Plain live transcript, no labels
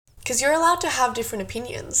because you're allowed to have different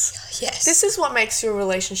opinions. Yes. This is what makes your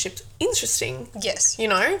relationship interesting. Yes. You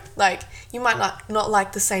know, like you might not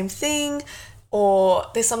like the same thing, or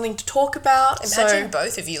there's something to talk about. Imagine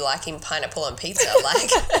both of you liking pineapple on pizza.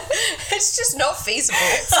 Like, it's just not feasible.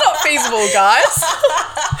 It's not feasible, guys.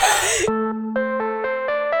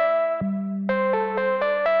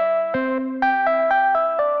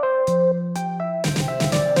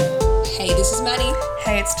 Hey, this is Maddy.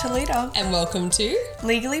 Hey, it's Talitha. And welcome to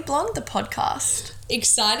Legally Blonde, the podcast.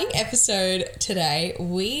 Exciting episode today.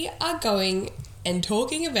 We are going and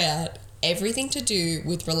talking about everything to do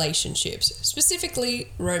with relationships,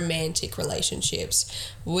 specifically romantic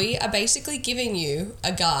relationships. We are basically giving you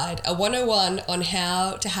a guide, a 101 on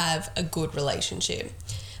how to have a good relationship.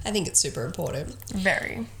 I think it's super important.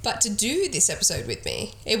 Very. But to do this episode with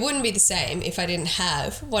me, it wouldn't be the same if I didn't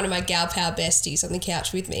have one of my gal pal besties on the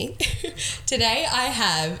couch with me. Today I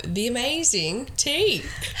have the amazing T.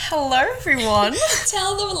 Hello, everyone.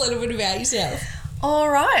 Tell them a little bit about yourself. All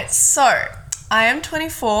right. So, I am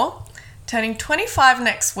 24, turning 25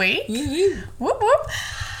 next week. Woo-woo. Whoop, whoop.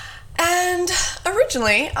 And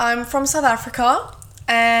originally, I'm from South Africa,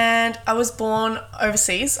 and I was born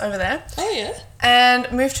overseas, over there. Oh, yeah.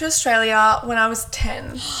 And moved to Australia when I was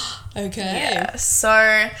 10. Okay. Yeah,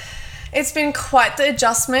 so it's been quite the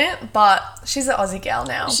adjustment, but she's an Aussie gal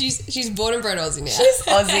now. She's born and bred Aussie now. She's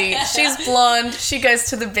Aussie. She's blonde. She goes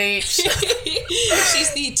to the beach.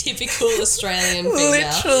 She's the typical Australian female.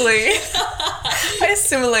 Literally. I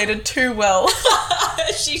assimilated too well.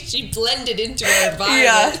 She blended into her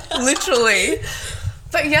environment. Yeah, literally.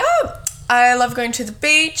 But yeah, I love going to the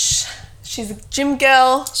beach. She's a gym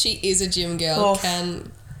girl. She is a gym girl. Oof.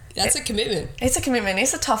 That's a commitment. It's a commitment.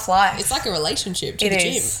 It's a tough life. It's like a relationship to It the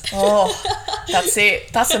is. gym. Oh, that's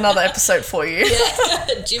it. That's another episode for you.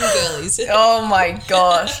 Yeah, gym girlies. Oh my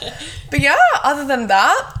gosh. But yeah, other than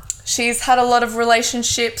that, she's had a lot of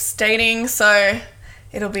relationships, dating, so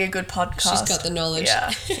it'll be a good podcast. She's got the knowledge.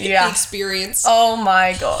 Yeah. The experience. Oh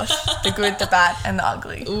my gosh. The good, the bad, and the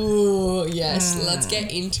ugly. Ooh, yes. Let's get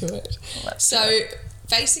into it. Let's so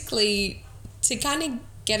basically, to kind of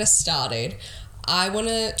get us started, I want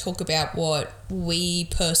to talk about what we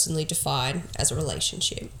personally define as a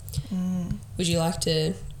relationship. Would you like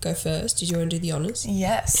to go first? Did you want to do the honours?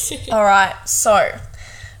 Yes. All right. So,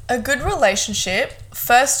 a good relationship,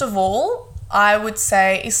 first of all, I would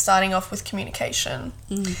say is starting off with communication.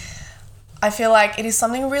 I feel like it is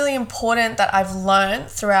something really important that I've learned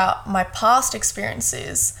throughout my past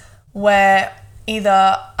experiences where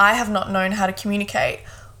either I have not known how to communicate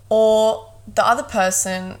or the other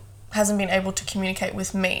person hasn't been able to communicate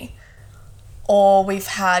with me, or we've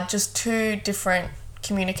had just two different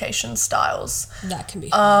communication styles. That can be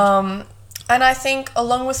hard. And I think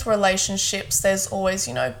along with relationships, there's always,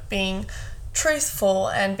 being truthful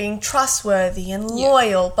and being trustworthy and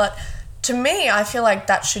loyal. But to me, I feel like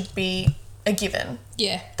that should be a given.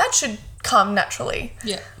 Yeah. That should come naturally.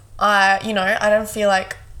 Yeah. I don't feel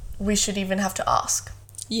like we should even have to ask.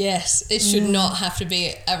 Yes, it should not have to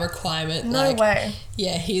be a requirement. No way.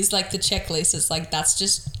 Yeah, here's like the checklist. It's like that's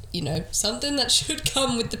just, something that should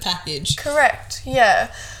come with the package. Correct, yeah.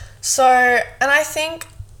 So, and I think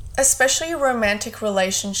especially romantic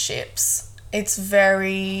relationships, it's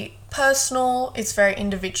very personal, it's very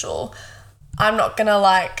individual. I'm not gonna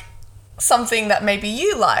like something that maybe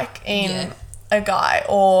you like in a guy,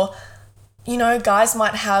 or, guys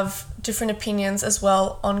might have different opinions as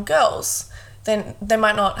well on girls. Then they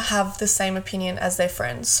might not have the same opinion as their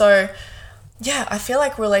friends. So, yeah, I feel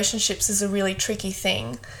like relationships is a really tricky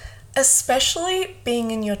thing, especially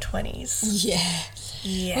being in your 20s. Yeah.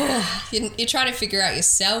 Yeah. You're trying to figure out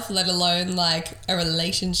yourself, let alone like a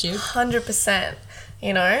relationship. 100%.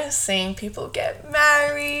 Seeing people get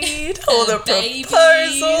married, all the Babies.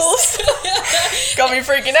 proposals. Got me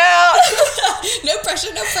freaking out. No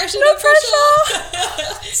pressure. No pressure.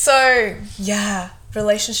 So, yeah.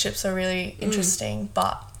 Relationships are really interesting,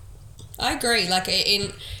 but I agree. Like, I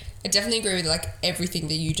definitely agree with like everything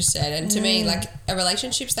that you just said. And to me, like a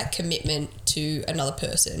relationship's that commitment to another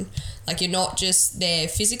person. Like, you're not just there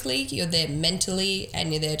physically, you're there mentally,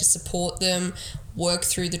 and you're there to support them, work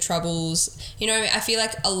through the troubles. I feel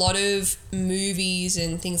like a lot of movies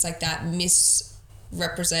and things like that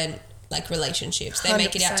misrepresent like relationships. They 100%.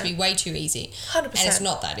 Make it out to be way too easy. 100%. And it's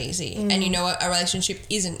not that easy. And a relationship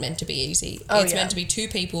isn't meant to be easy. It's meant to be two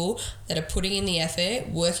people that are putting in the effort,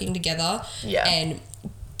 working together, and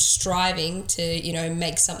striving to,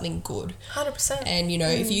 make something good. 100%. And,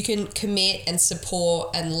 if you can commit and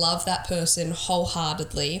support and love that person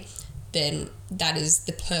wholeheartedly, then that is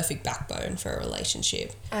the perfect backbone for a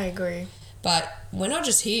relationship. I agree. But we're not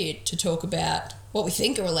just here to talk about what we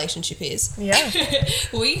think a relationship is. Yeah.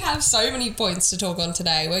 We have so many points to talk on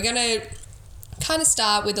today. We're going to kind of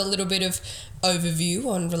start with a little bit of overview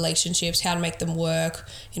on relationships, how to make them work,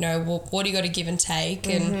 you know, what do you got to give and take,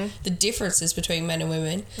 and the differences between men and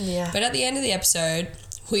women. Yeah. But at the end of the episode,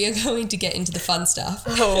 we are going to get into the fun stuff.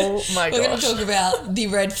 Oh my gosh. We're going to talk about the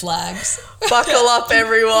red flags. Buckle up,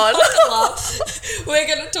 everyone. Buckle up. We're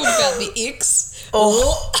going to talk about the icks.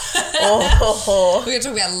 Oh. We're going to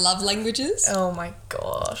talk about love languages. Oh my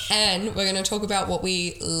gosh. And we're going to talk about what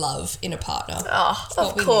we love in a partner. Oh,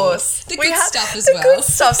 of course. The good stuff as well. The good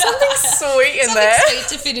stuff. Something sweet in there. Something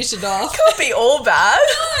sweet to finish it off. Can't be all bad.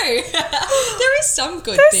 No. There is some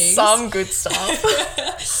good things. Some good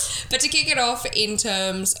stuff. But to kick it off in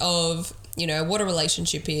terms of, you know, what a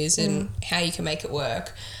relationship is and how you can make it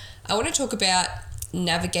work, I want to talk about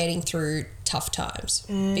navigating through tough times.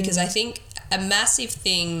 Because I think a massive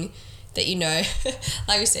thing that, you know,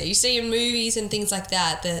 like we said, you see in movies and things like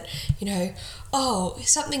that, you know, oh,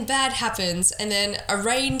 something bad happens and then a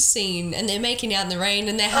rain scene and they're making out in the rain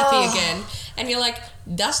and they're happy again. And you're like,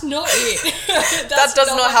 that's not it. That does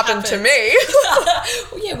not happen to me.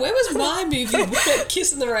 Well, yeah, where was my movie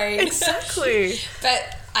Kiss in the Rain? Exactly.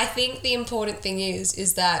 But I think the important thing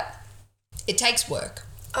is that it takes work.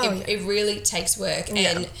 Oh, It really takes work.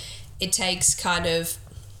 Yeah. And it takes kind of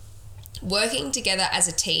working together as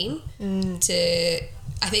a team to,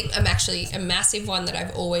 I think actually a massive one that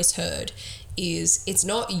I've always heard is it's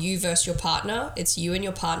not you versus your partner, it's you and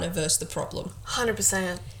your partner versus the problem.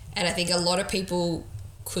 100%. And I think a lot of people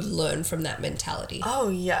could learn from that mentality. Oh,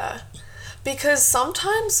 yeah. Because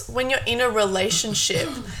sometimes when you're in a relationship,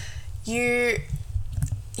 you're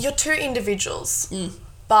two individuals.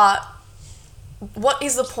 But what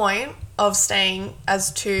is the point of staying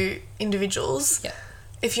as two individuals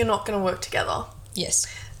if you're not going to work together? Yes.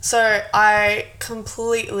 So I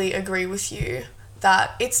completely agree with you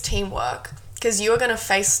that it's teamwork, because you're going to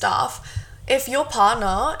face stuff. If your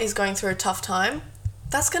partner is going through a tough time,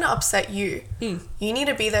 that's going to upset you. You need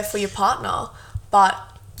to be there for your partner, but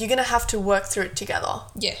you're going to have to work through it together.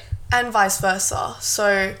 Yeah. And vice versa.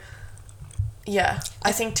 So, yeah,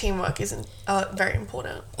 I think teamwork is very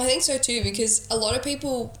important. I think so too, because a lot of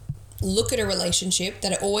people look at a relationship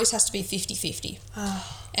that it always has to be 50-50.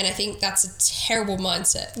 And I think that's a terrible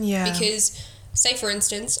mindset. Yeah. Because, say for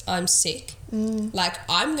instance, I'm sick. Like,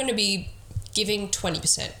 I'm going to be giving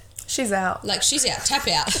 20%. She's out. Like, she's out, tap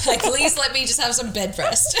out. Like, please let me just have some bed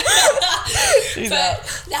rest.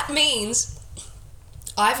 But that means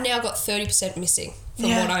I've now got 30% missing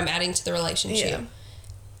from what I'm adding to the relationship. Yeah.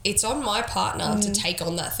 It's on my partner to take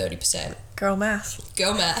on that 30%. Girl math.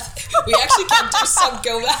 Girl math. We actually can do some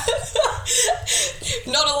girl math.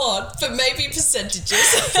 Not a lot, but maybe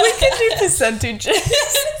percentages. We can do percentages.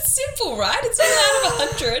 It's simple, right? It's all out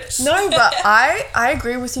of 100. No, but I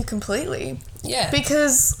agree with you completely. Yeah.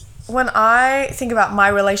 Because when I think about my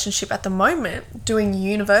relationship at the moment, doing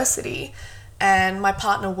university and my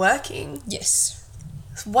partner working, Yes.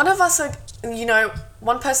 one of us are, you know,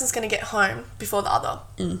 one person's going to get home before the other.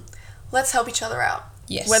 Let's help each other out.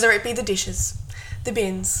 Yes. Whether it be the dishes, the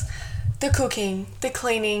bins, the cooking, the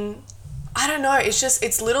cleaning. I don't know.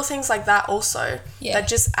 It's little things like that also that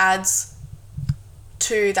just adds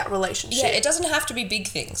to that relationship. Yeah, it doesn't have to be big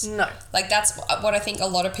things. No. Like, that's what I think a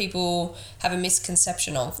lot of people have a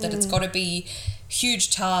misconception of, that it's got to be huge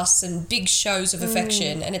tasks and big shows of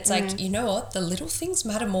affection. And it's like, you know what? The little things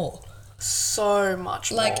matter more. So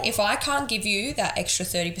much more. Like, if I can't give you that extra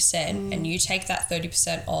 30% and you take that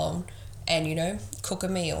 30% on and, you know, cook a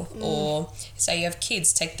meal, or say you have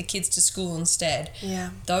kids, take the kids to school instead.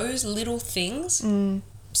 Yeah. Those little things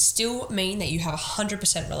still mean that you have a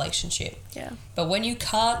 100% relationship. Yeah. But when you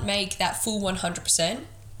can't make that full 100%,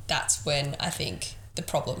 that's when I think the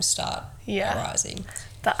problems start arising.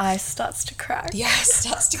 The ice starts to crack. The ice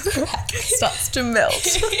starts to crack. Starts to melt.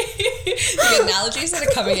 The analogies that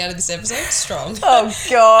are coming out of this episode, strong. Oh,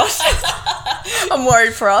 gosh. I'm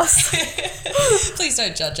worried for us. Please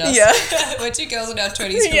don't judge us. Yeah. We're two girls in our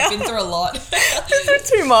 20s who've been through a lot.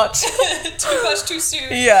 Too much. Too much, too soon.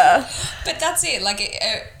 Yeah. But that's it. Like,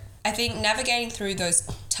 I think navigating through those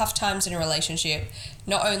tough times in a relationship,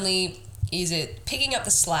 not only is it picking up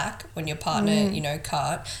the slack when your partner, you know,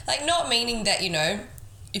 can't. Like, not meaning that, you know,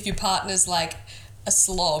 if your partner's like a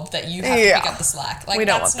slob that you have to pick up the slack. Like, we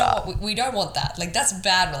don't that's want not that. We don't want that. Like, that's a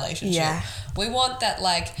bad relationship. Yeah. We want that,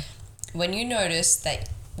 like, when you notice that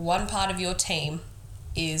one part of your team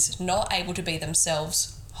is not able to be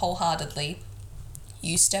themselves wholeheartedly,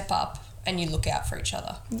 you step up and you look out for each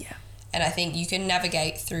other. Yeah. And I think you can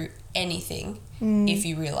navigate through anything if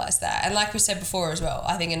you realise that. And like we said before as well,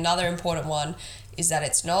 I think another important one is that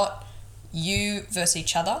it's not you versus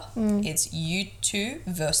each other. It's you two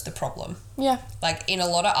versus the problem. Yeah. Like in a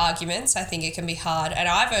lot of arguments, I think it can be hard. And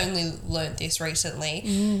I've only learned this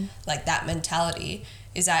recently, like that mentality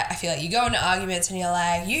is that I feel like you go into arguments and you're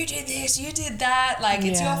like, you did this, you did that, like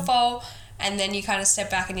it's your fault. And then you kind of step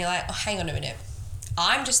back and you're like, oh, hang on a minute.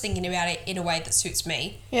 I'm just thinking about it in a way that suits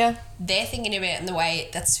me. Yeah. They're thinking about it in the way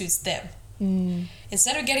that suits them.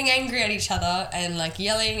 Instead of getting angry at each other and like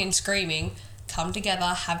yelling and screaming, come together,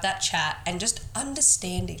 have that chat and just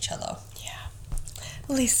understand each other. Yeah.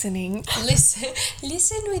 Listening.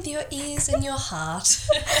 Listen with your ears and your heart.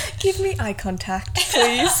 Give me eye contact,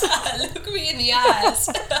 please. Look me in the eyes.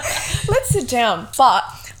 Let's sit down. But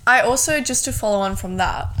I also, just to follow on from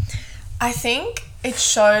that, I think it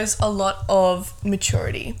shows a lot of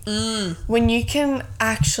maturity. When you can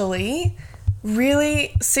actually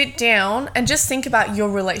really sit down and just think about your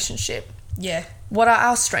relationship. Yeah. What are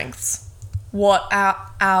our strengths? What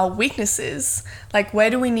are our weaknesses? Like,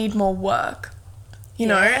 where do we need more work? You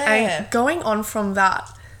know, and going on from that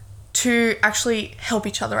to actually help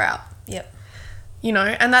each other out. Yep. You know,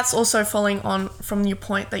 and that's also following on from your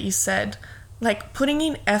point that you said, like putting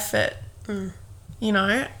in effort, you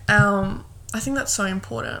know, I think that's so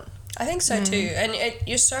important. I think so too. And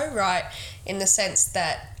you're so right in the sense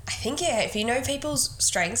that I think, if you know people's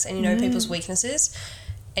strengths and you know people's weaknesses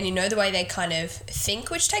and you know the way they kind of think,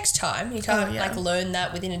 which takes time, you can't like learn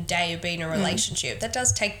that within a day of being in a relationship. That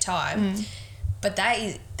does take time. But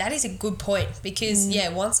that is a good point because,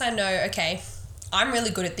 once I know, okay, I'm really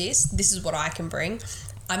good at this. This is what I can bring.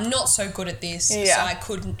 I'm not so good at this, so I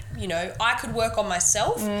could work on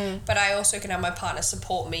myself, but I also can have my partner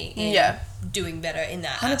support me in doing better in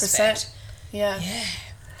that 100%. Aspect. Yeah.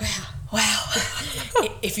 Wow.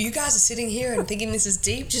 If you guys are sitting here and thinking this is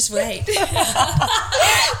deep, just wait.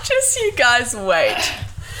 Just you guys wait.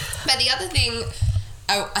 But the other thing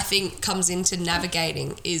I think comes into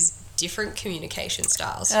navigating is different communication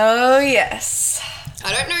styles. Oh, yes.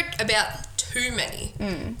 I don't know about too many,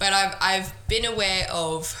 but I've been aware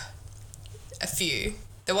of a few.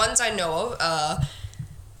 The ones I know of are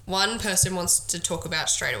one person wants to talk about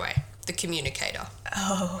straight away, the communicator.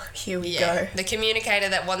 Oh, here we go. The communicator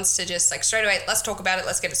that wants to just like straight away, let's talk about it,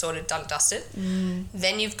 let's get it sorted, done, dusted.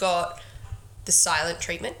 Then you've got the silent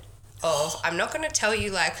treatment of I'm not going to tell you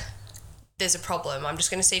like there's a problem. I'm just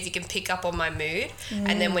going to see if you can pick up on my mood.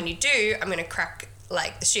 And then when you do, I'm going to crack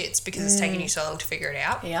like the shits because it's taken you so long to figure it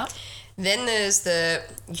out. Yeah. Then there's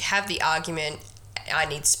you have the argument, I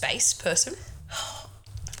need space person,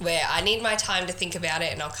 where I need my time to think about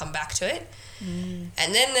it and I'll come back to it. And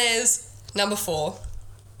then there's number 4,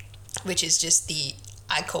 which is just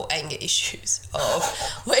I call anger issues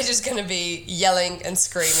of we're just going to be yelling and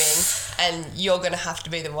screaming and you're going to have to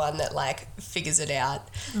be the one that like figures it out.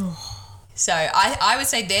 So I would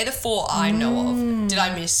say they're the 4 I know of. Did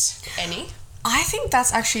I miss any? I think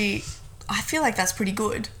that's actually, I feel like that's pretty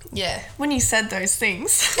good. Yeah. When you said those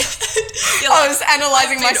things, like, I was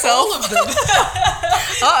analysing myself. All of them.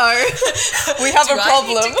 Uh-oh. We have a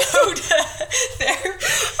problem. I need to go to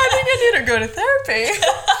therapy? I think I need to go to therapy.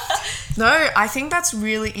 No, I think that's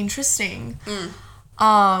really interesting.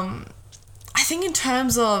 I think in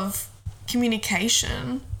terms of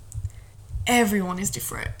communication, everyone is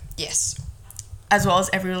different. Yes. As well as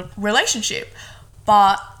every relationship.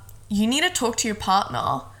 But you need to talk to your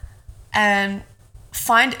partner and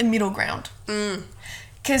find a middle ground.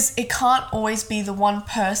 Because it can't always be the one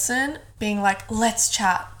person being like, let's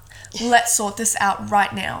chat. Let's sort this out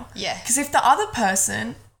right now. Yeah. Because if the other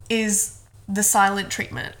person is the silent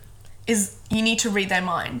treatment, is you need to read their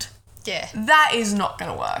mind. Yeah. That is not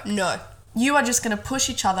going to work. No. You are just going to push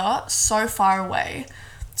each other so far away.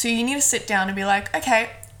 So you need to sit down and be like, okay,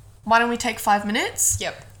 why don't we take 5 minutes?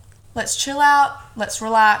 Yep. Let's chill out. Let's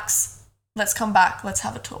relax. Let's come back. Let's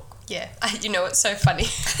have a talk. Yeah. You know, it's so funny.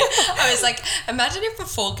 I was like, imagine if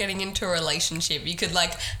before getting into a relationship, you could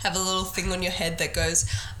like have a little thing on your head that goes,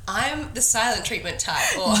 I'm the silent treatment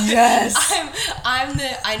type, or yes. I'm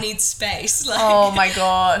the I need space. Like, oh my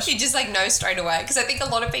gosh. You just like know straight away. Because I think a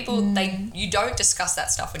lot of people, you don't discuss that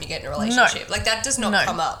stuff when you get in a relationship. No. Like that does not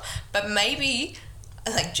come up. But maybe,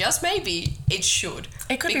 like just maybe, it should.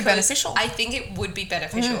 It could be beneficial. I think it would be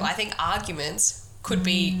beneficial. I think arguments could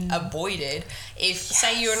be avoided if,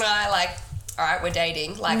 say, you and I, like, all right, we're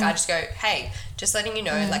dating. Like, I just go, hey, just letting you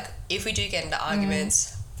know, like, if we do get into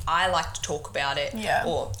arguments, I like to talk about it. Yeah.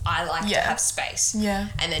 Or I like to have space. Yeah.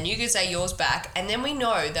 And then you can say yours back. And then we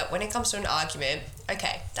know that when it comes to an argument,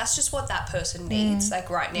 okay, that's just what that person needs.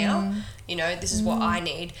 Like, right now, you know, this is what I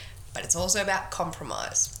need. but it's also about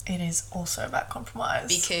compromise. It is also about compromise.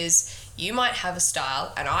 Because you might have a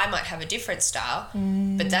style and I might have a different style,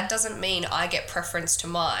 but that doesn't mean I get preference to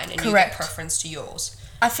mine and you get preference to yours.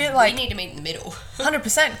 I feel like... we need to meet in the middle.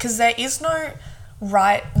 100%, because there is no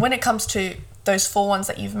right... when it comes to those 4 ones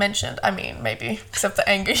that you've mentioned, I mean, maybe, except the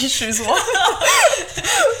anger issues one.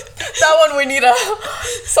 That one we need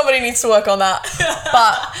somebody needs to work on that.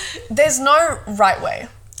 But there's no right way.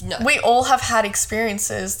 No. We all have had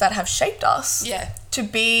experiences that have shaped us to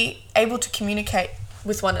be able to communicate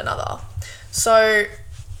with one another. So,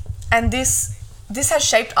 and this has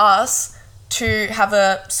shaped us to have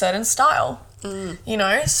a certain style, you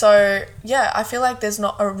know? So, yeah, I feel like there's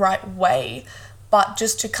not a right way, but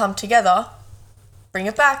just to come together, bring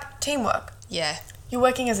it back, teamwork. Yeah. You're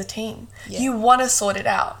working as a team. Yeah. You want to sort it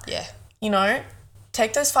out. Yeah. You know,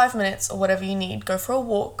 take those 5 minutes or whatever you need, go for a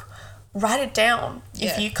walk, write it down.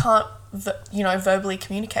 Yeah. If you can't, verbally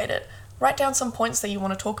communicate it, write down some points that you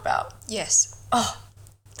want to talk about. Yes. Oh,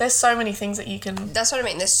 there's so many things that you can... That's what I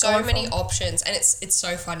mean. There's so many options, and it's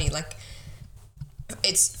so funny. Like,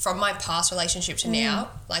 it's from my past relationship to now,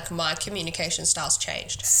 like, my communication style's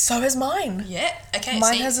changed. So has mine. Yeah. Okay.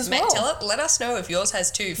 Mine has as well. Let us know if yours has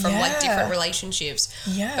too, from like different relationships.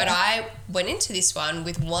 Yeah. But I went into this one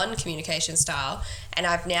with one communication style, and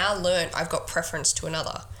I've now learned I've got preference to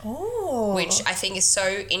another. Oh. Which I think is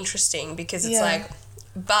so interesting, because it's like,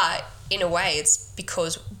 but in a way it's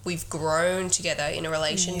because we've grown together in a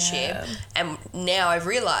relationship, and now I've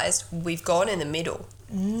realised we've gone in the middle.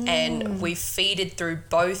 And we've feeded through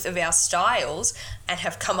both of our styles and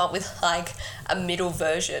have come up with like a middle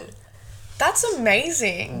version. That's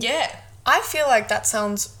amazing. Yeah. I feel like that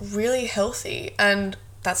sounds really healthy, and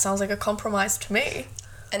that sounds like a compromise to me.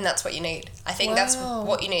 And that's what you need. I think that's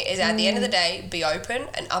what you need, is at the end of the day, be open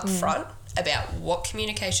and upfront about what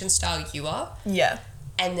communication style you are. Yeah.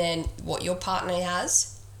 And then what your partner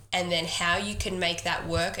has, and then how you can make that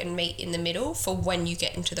work and meet in the middle for when you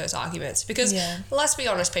get into those arguments. Because let's be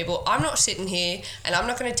honest, people, I'm not sitting here and I'm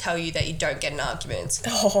not going to tell you that you don't get in arguments.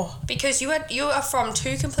 Oh. Because you are from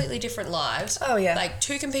 2 completely different lives. Oh, yeah. Like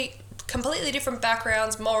 2 completely different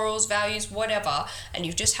backgrounds, morals, values, whatever, and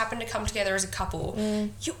you've just happened to come together as a couple.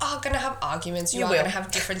 You are going to have arguments. You are going to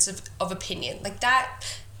have difference of opinion. Like, that...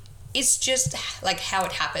 it's just like how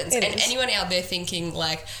it happens. Anyone out there thinking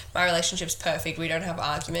like, my relationship's perfect, we don't have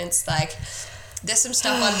arguments, like, there's some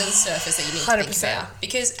stuff under the surface that you need to think about.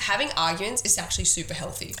 Because having arguments is actually super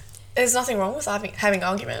healthy. There's nothing wrong with having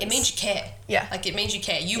arguments. It means you care. Yeah. Like, it means you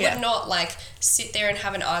care. You would not like sit there and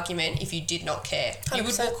have an argument if you did not care. 100%. You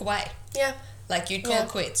would walk away. Yeah. Like, you'd call it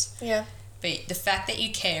quits. Yeah. But the fact that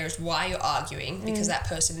you care is why you're arguing, because that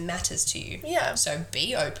person matters to you. Yeah. So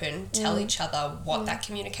be open, tell each other what that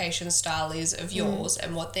communication style is of yours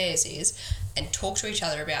and what theirs is, and talk to each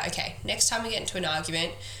other about, okay, next time we get into an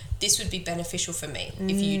argument, this would be beneficial for me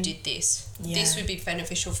if you did this. Yeah. This would be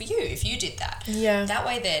beneficial for you if you did that. Yeah. That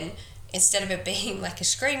way then, instead of it being like a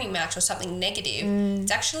screaming match or something negative,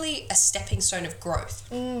 it's actually a stepping stone of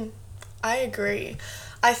growth. I agree.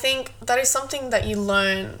 I think that is something that you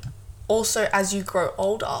learn also as you grow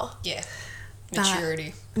older. Yeah.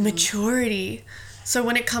 Maturity. Maturity. So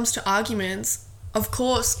when it comes to arguments, of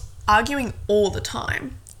course, arguing all the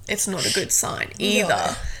time, it's not a good sign either.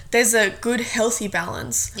 No. There's a good, healthy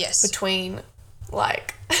balance between,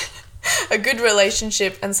 like, a good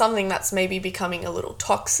relationship and something that's maybe becoming a little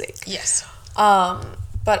toxic. Yes.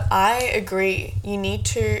 But I agree. You need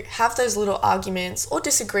to have those little arguments or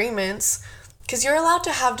disagreements, because you're allowed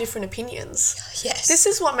to have different opinions. Yes. This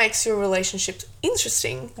is what makes your relationship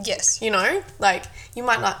interesting. Yes. You know, like, you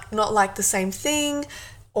might not like the same thing,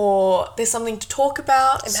 or there's something to talk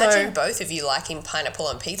about. Imagine both of you liking pineapple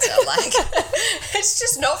on pizza. Like, it's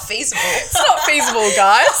just not feasible. It's not feasible,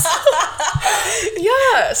 guys.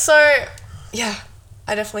 Yeah. So, yeah,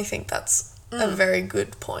 I definitely think that's a very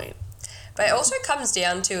good point. But it also comes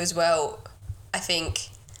down to, as well, I think,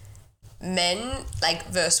 men, like,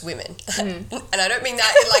 versus women. And I don't mean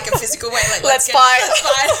that in, like, a physical way. Like, let's fight.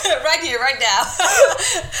 Right here, right now.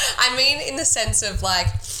 I mean in the sense of, like,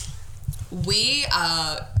 we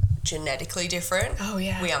are genetically different. Oh,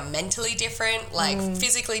 yeah. We are mentally different, like,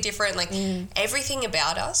 physically different. Like, everything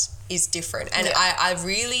about us is different. And I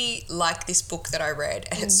really like this book that I read,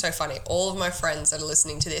 and it's so funny. All of my friends that are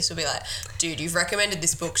listening to this will be like, dude, you've recommended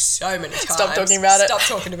this book so many times. Stop talking about it. Stop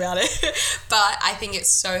talking about it. But I think it's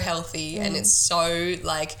so healthy and it's so,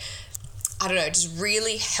 like, I don't know, it just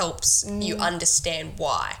really helps you understand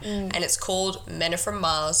why. And it's called Men Are From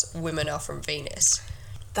Mars, Women Are From Venus.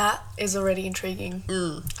 That is already intriguing.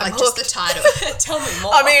 Like, just the title. Tell me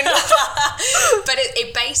more. I mean... But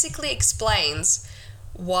it basically explains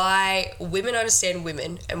why women understand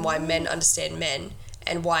women and why men understand men,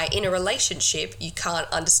 and why in a relationship you can't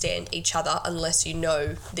understand each other unless you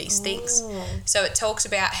know these things. So it talks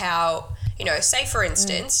about how, you know, say for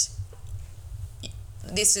instance,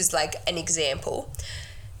 this is like an example.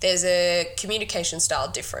 There's a communication style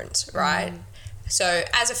difference, right? So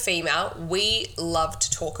as a female, we love to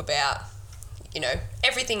talk about, you know,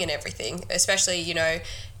 everything and everything, especially, you know,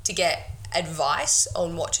 to get advice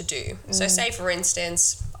on what to do. So say for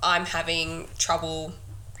instance, I'm having trouble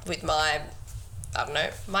with my, I don't know,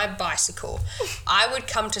 my bicycle. I would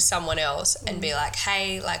come to someone else and be like,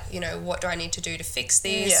 hey, like, you know, what do I need to do to fix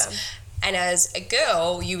this? Yeah. And as a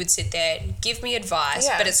girl, you would sit there and give me advice,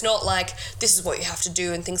 but it's not like, this is what you have to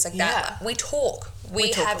do and things like that. We talk.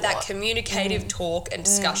 We talk have a that lot. communicative talk and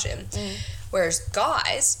discussion. Whereas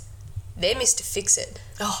guys, they're Mr. Fix-It.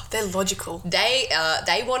 Oh, they're logical. They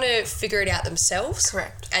want to figure it out themselves.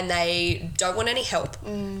 Correct. And they don't want any help.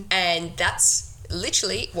 And that's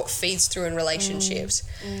literally what feeds through in relationships.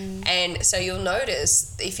 And so you'll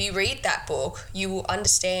notice, if you read that book, you will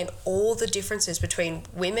understand all the differences between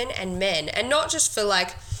women and men, and not just for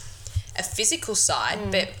like a physical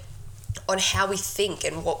side, but on how we think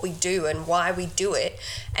and what we do and why we do it.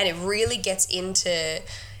 And it really gets into,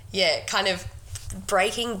 kind of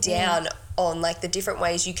breaking down on like the different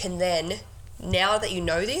ways you can then, now that you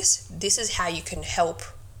know this is how you can help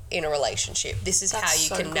in a relationship. This is how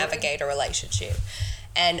you can navigate a relationship.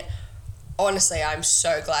 And honestly, I'm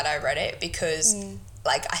so glad I read it, because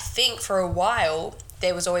like, I think for a while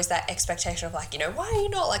there was always that expectation of like, you know, why are you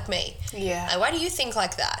not like me? Yeah. And why do you think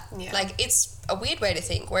like that? Yeah. Like, it's a weird way to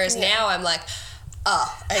think. Whereas now I'm like,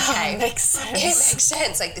 oh, okay. It makes sense. It makes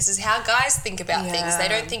sense. Like, this is how guys think about things. They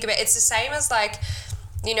don't think about, it's the same as like,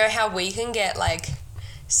 you know how we can get like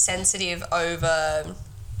sensitive over,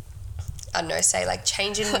 I don't know, say like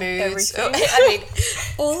change in moods. Everything. I mean,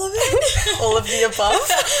 all of it. All of the above.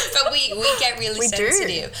 But we get really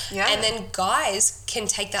sensitive. Do. Yeah. And then guys can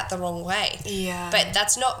take that the wrong way. Yeah. But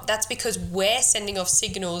that's because we're sending off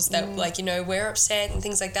signals that like, you know, we're upset and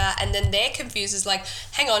things like that. And then they're confused, as like,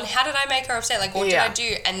 hang on, how did I make her upset? Like, what did I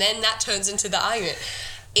do? And then that turns into the argument.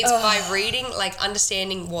 It's by reading, like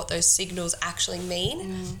understanding what those signals actually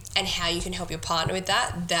mean and how you can help your partner with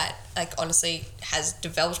that like honestly has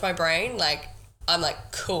developed my brain. Like, I'm like,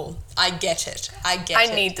 cool, I get it.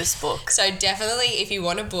 I need this book. So definitely, if you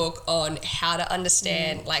want a book on how to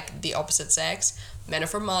understand like the opposite sex, men are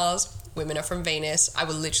from Mars, women are from Venus, I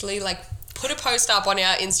will literally like put a post up on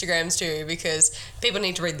our Instagrams too, because people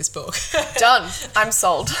need to read this book. Done. I'm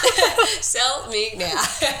sold. Sell me now.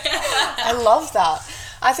 I love that.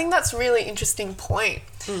 I think that's a really interesting point,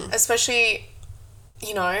 especially,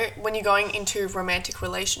 you know, when you're going into romantic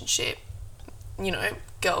relationship, you know,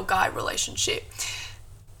 girl-guy relationship.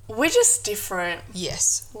 We're just different.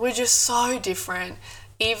 Yes. We're just so different.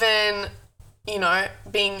 Even, you know,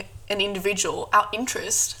 being an individual, our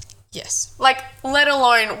interest. Yes. Like, let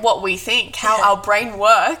alone what we think, how our brain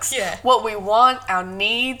works, what we want, our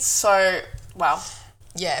needs. So, wow.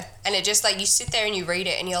 Yeah. And it just like, you sit there and you read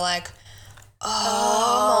it and you're like,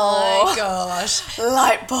 oh my gosh.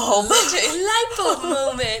 Light bulb. Literally, light bulb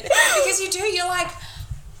moment. Because you're like,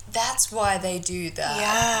 that's why they do that.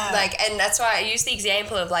 Yeah. Like, and that's why I use the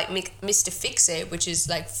example of like Mr. Fix-It, which is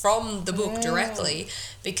like from the book directly,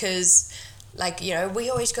 because like, you know, we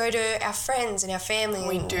always go to our friends and our family.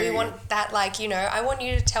 We and do. We want that, like, you know, I want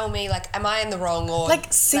you to tell me, like, am I in the wrong, or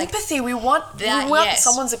like sympathy. Like, we want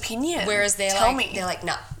someone's opinion. Whereas they're like,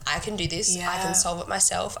 nah, I can do this. Yeah. I can solve it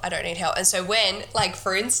myself. I don't need help. And so when, like,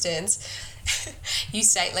 for instance, you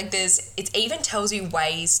say, like, it even tells you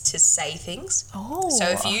ways to say things. Oh. So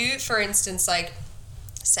if you, for instance, like,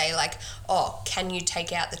 say, like, oh, can you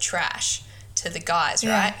take out the trash to the guys,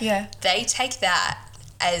 right? Yeah. They take that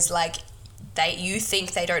as, like, you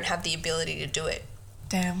think they don't have the ability to do it.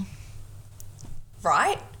 Damn.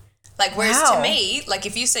 Right? Like, whereas to me, like,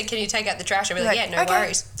 if you said, can you take out the trash, I'd be like, yeah, no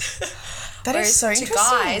worries. That is so interesting.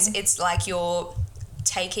 To guys, it's like you're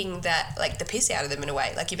taking that, like, the piss out of them in a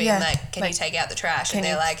way. Like, you're being like, can you take out the trash? And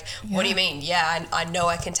they're like, what do you mean? Yeah, I know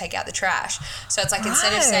I can take out the trash. So it's like,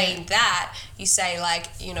 instead of saying that, you say, like,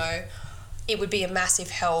 you know, it would be a massive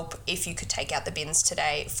help if you could take out the bins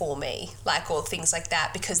today for me, like, or things like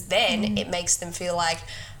that, because then it makes them feel like,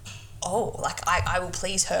 oh, like, I will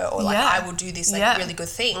please her, or like, I will do this, like, really good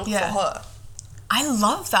thing for her. I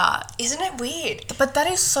love that. Isn't it weird? But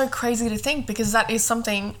that is so crazy to think, because that is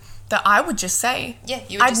something that I would just say. Yeah,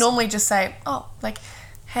 you would I'd normally just say, oh, like,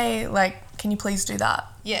 hey, like, can you please do that?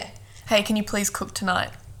 Yeah. Hey, can you please cook tonight?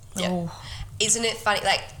 Yeah. Oh. Isn't it funny,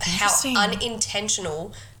 like, how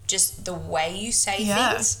unintentional just the way you say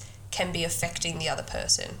things can be affecting the other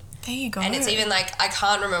person. There you go. And it's even like, I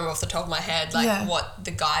can't remember off the top of my head like what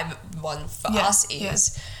the guy one for us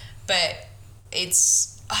is, but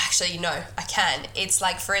it's actually, no, I can. It's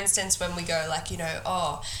like, for instance, when we go like, you know,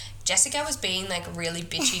 oh, Jessica was being like really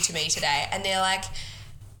bitchy to me today, and they're like,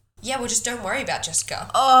 yeah, well, just don't worry about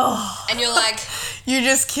Jessica. Oh. And you're like... You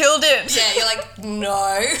just killed it. Yeah, you're like,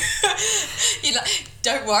 no. You're like,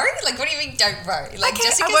 don't worry? Like, what do you mean don't worry? Like, okay,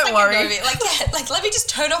 Jessica's I won't like worry. like, yeah, like, let me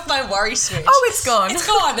just turn off my worry switch. Oh, it's gone. It's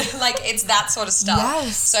gone. Like, it's that sort of stuff.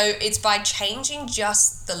 Yes. So it's by changing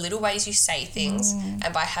just the little ways you say things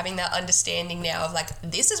and by having that understanding now of like,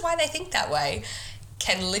 this is why they think that way,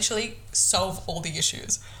 can literally solve all the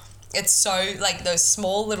issues. It's so, like, those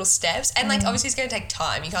small little steps. And, like, obviously it's going to take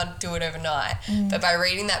time. You can't do it overnight. But by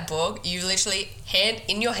reading that book, you literally,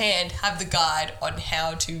 in your hand, have the guide on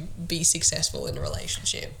how to be successful in a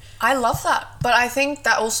relationship. I love that. But I think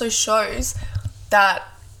that also shows that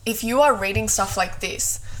if you are reading stuff like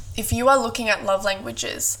this, if you are looking at love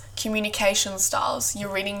languages, communication styles,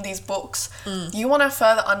 you're reading these books, you want to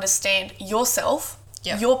further understand yourself,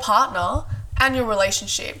 your partner, and your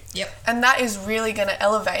relationship. Yep. And that is really going to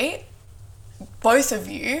elevate both of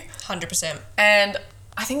you. 100%. And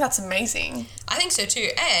I think that's amazing. I think so too.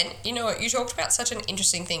 And you know what? You talked about such an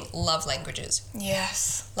interesting thing, love languages.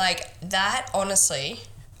 Yes. Like, that, honestly,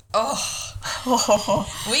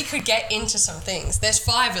 we could get into some things. There's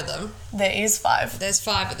 5 of them. There is 5. There's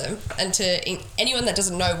 5 of them. And to anyone that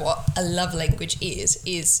doesn't know what a love language is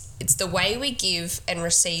it's the way we give and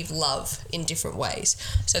receive love in different ways.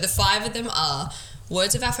 So the 5 of them are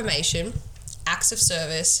words of affirmation, acts of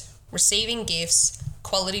service, receiving gifts,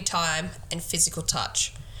 quality time, and physical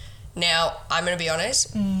touch. Now, I'm going to be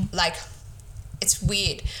honest, like, it's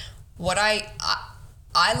weird. What I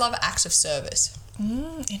love acts of service.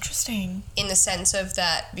 Interesting. In the sense of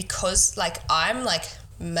that, because, like, I'm, like,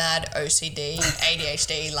 mad OCD,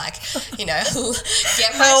 ADHD, like, you know,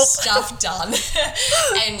 get my stuff done.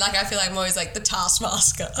 And, like, I feel like I'm always, like, the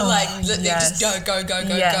taskmaster. They just go.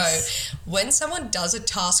 When someone does a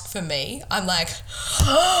task for me, I'm like,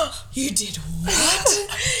 oh, you did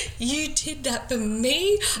what? You did that for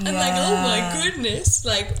me? I'm like, oh my goodness.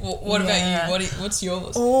 Like, what about you? What's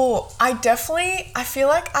yours? Oh, I feel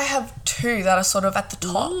like I have 2 that are sort of at the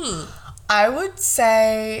top. I would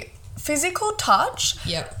say physical touch,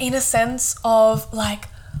 in a sense of like,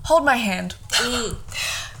 hold my hand,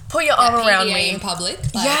 put your arm around me in public.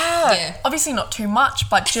 Like, obviously not too much,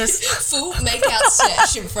 but just full make-out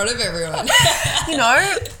sesh in front of everyone. You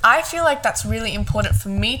know, I feel like that's really important for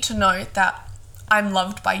me to know that I'm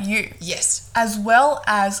loved by you. Yes. As well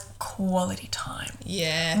as quality time.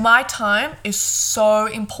 Yeah. My time is so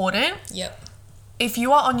important. Yep. If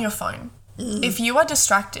you are on your phone, if you are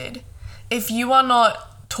distracted, if you are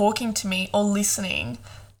not talking to me or listening,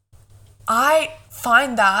 I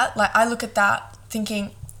find that, like, I look at that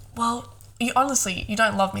thinking, well, you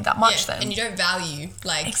don't love me that much then. And you don't value,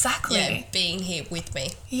 like, exactly being here with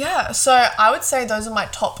me. Yeah, so I would say those are my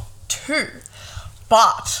top 2.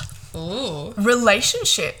 But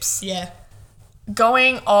relationships. Yeah.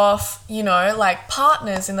 Going off, you know, like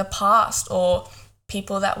partners in the past or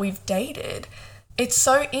people that we've dated, it's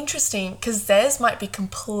so interesting because theirs might be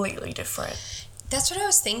completely different. That's what I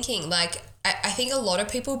was thinking. Like, I think a lot of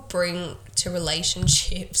people bring to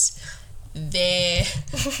relationships their,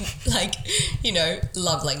 like, you know,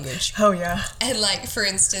 love language. Oh, yeah. And, like, for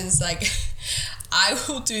instance, like, I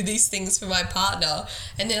will do these things for my partner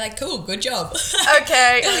and they're like, cool, good job.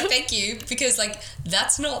 Okay. They're like, thank you. Because, like,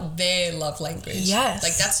 that's not their love language. Yes.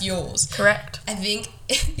 Like, that's yours. Correct. I think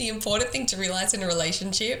the important thing to realize in a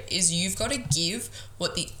relationship is you've got to give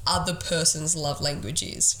what the other person's love language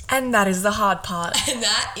is. And that is the hard part. And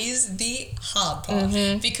that is the hard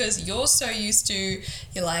part. Because you're so used to,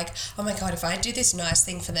 you're like, oh my God, if I do this nice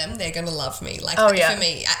thing for them, they're going to love me. Like, for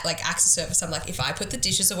me, like, acts of service, I'm like, if I put the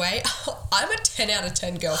dishes away, I'm a 10 out of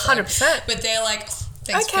 10 girlfriend. 100%. But they're like,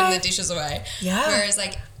 thanks for putting the dishes away. Yeah. Whereas,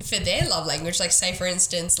 like, for their love language, like, say, for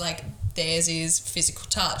instance, like, theirs is physical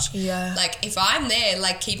touch. Yeah. Like, if I'm there,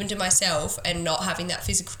 like, keeping to myself and not having that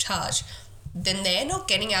physical touch, then they're not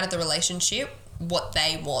getting out of the relationship what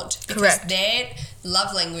they want. Because their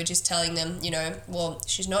love language is telling them, you know, well,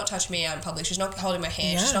 she's not touching me out in public. She's not holding my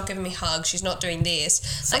hand. She's not giving me hugs. She's not doing this.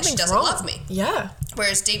 Something's like, she doesn't love me. Yeah.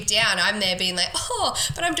 Whereas deep down, I'm there being like, oh,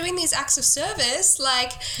 but I'm doing these acts of service.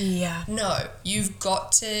 Like, no, you've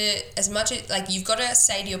got to, as much as, like, you've got to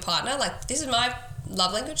say to your partner, like, this is my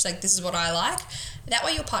love language. Like, this is what I like. That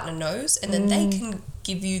way your partner knows, and then they can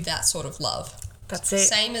give you that sort of love. That's it.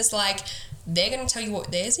 Same as, like, they're going to tell you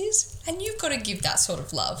what theirs is, and you've got to give that sort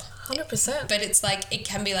of love. 100%. But it's like, it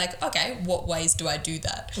can be like, okay, what ways do I do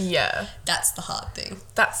that? Yeah. That's the hard thing.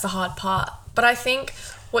 That's the hard part. But I think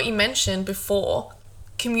what you mentioned before,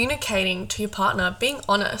 communicating to your partner, being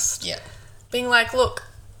honest. Yeah. Being like, look,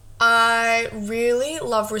 I really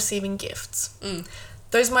love receiving gifts.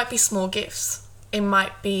 Those might be small gifts. It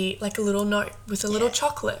might be like a little note with a little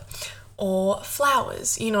chocolate or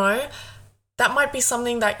flowers, you know. That might be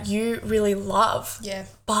something that you really love. Yeah.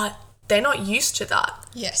 But they're not used to that.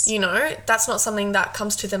 Yes. You know, that's not something that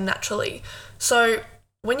comes to them naturally. So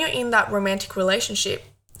when you're in that romantic relationship,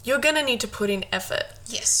 you're going to need to put in effort.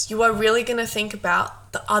 Yes. You are really going to think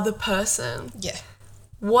about the other person. Yeah.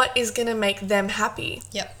 What is going to make them happy?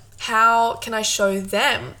 Yep. How can I show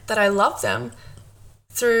them that I love them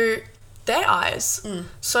through their eyes?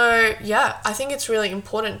 So, yeah, I think it's really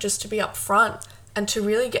important just to be upfront and to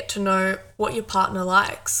really get to know what your partner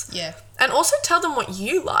likes. Yeah. And also tell them what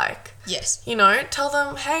you like. Yes. You know, tell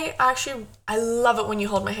them, hey, I love it when you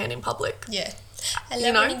hold my hand in public. Yeah. I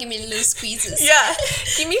love when you give me little squeezes. Yeah.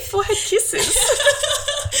 Give me forehead kisses.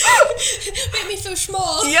 Make me feel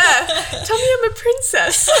small. Yeah. Tell me I'm a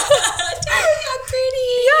princess. Tell me I'm pretty.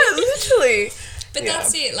 Yeah, literally. But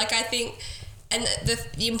that's it. Like, I think, and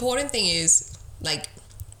the important thing is, like,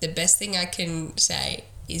 the best thing I can say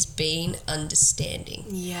is being understanding.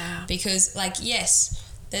 Yeah. Because, like, yes,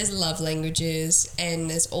 there's love languages and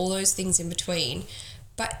there's all those things in between,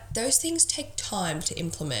 but those things take time to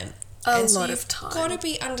implement. A lot of time. You've got to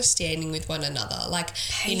be understanding with one another. Like,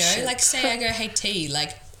 Patience. you know, like, say I go, hey, T,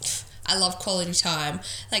 like, I love quality time.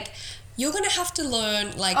 Like, you're going to have to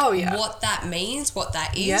learn, like, what that means, what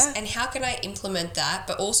that is, and how can I implement that.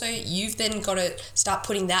 But also, you've then got to start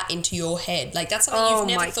putting that into your head. Like, that's something you've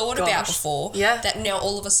never thought about before. Yeah. That now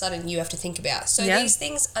all of a sudden you have to think about. So these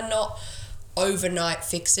things are not overnight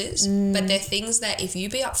fixes, but they're things that if you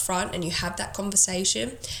be upfront and you have that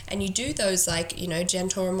conversation and you do those, like, you know,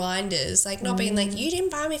 gentle reminders, like not being like, you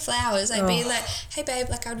didn't buy me flowers, like being like, hey babe,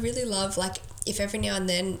 like I'd really love, like, if every now and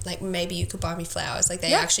then, like, maybe you could buy me flowers, like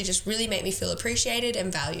they actually just really make me feel appreciated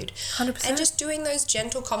and valued. 100%. And just doing those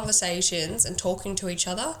gentle conversations and talking to each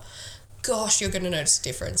other, gosh, you're going to notice a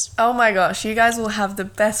difference. Oh my gosh, you guys will have the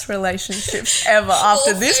best relationships ever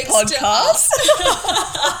after this podcast.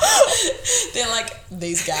 They're like,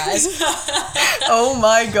 these guys. Oh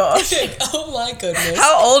my gosh. Oh my goodness.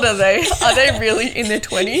 How old are they? Are they really in their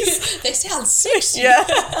 20s? They sound 60. Yeah.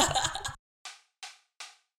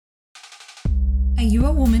 Are you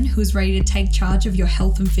a woman who is ready to take charge of your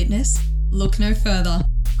health and fitness? Look no further.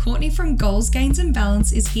 Courtney from Goals, Gains and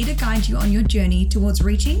Balance is here to guide you on your journey towards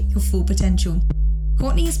reaching your full potential.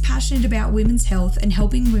 Courtney is passionate about women's health and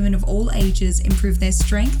helping women of all ages improve their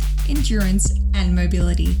strength, endurance, and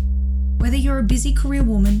mobility. Whether you're a busy career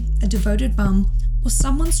woman, a devoted mum, or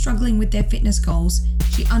someone struggling with their fitness goals,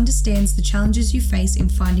 she understands the challenges you face in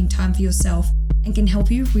finding time for yourself and can help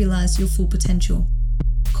you realize your full potential.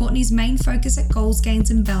 Courtney's main focus at Goals, Gains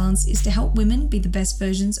and Balance is to help women be the best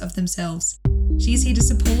versions of themselves. She is here to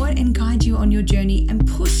support and guide you on your journey and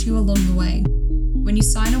push you along the way. When you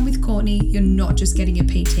sign on with Courtney, you're not just getting a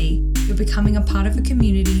PT, you're becoming a part of a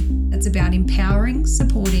community that's about empowering,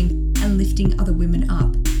 supporting, and lifting other women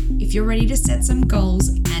up. If you're ready to set some goals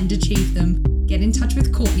and achieve them, get in touch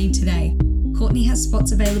with Courtney today. Courtney has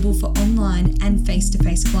spots available for online and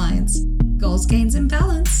face-to-face clients. Goals, Gains and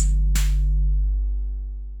Balance.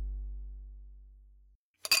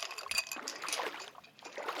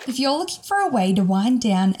 If you're looking for a way to wind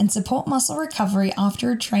down and support muscle recovery after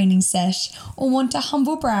a training sesh, or want to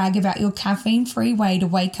humble brag about your caffeine-free way to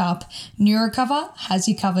wake up, NeuroCover has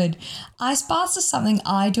you covered. Ice baths are something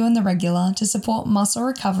I do on the regular to support muscle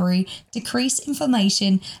recovery, decrease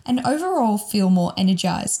inflammation, and overall feel more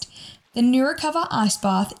energized. The NeuroCover ice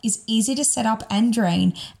bath is easy to set up and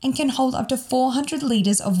drain and can hold up to 400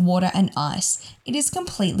 litres of water and ice. It is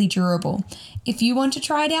completely durable. If you want to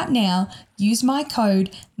try it out now, use my code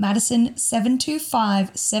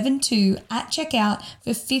Madison72572 at checkout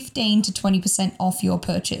for 15 to 20% off your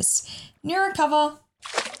purchase. NeuroCover.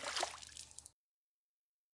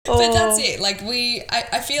 But that's it. Like,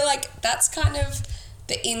 I feel like that's kind of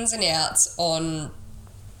the ins and outs on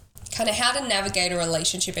kind of how to navigate a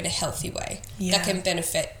relationship in a healthy way that can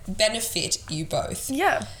benefit you both.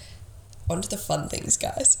 Yeah. On to the fun things,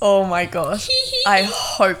 guys. Oh my gosh. I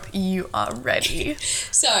hope you are ready.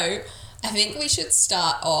 So, I think we should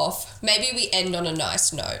start off, maybe we end on a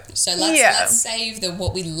nice note. So let's save the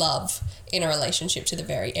what we love in a relationship to the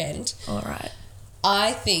very end. All right.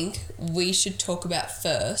 I think we should talk about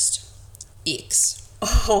first icks.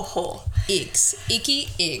 Oh. Icks. Icky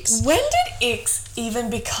icks. When did icks even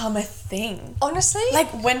become a thing? Honestly? Like,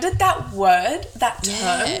 when did that word, that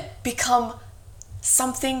term become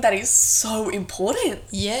something that is so important.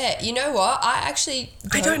 Yeah, you know what? I actually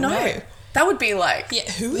don't know. That would be like, yeah,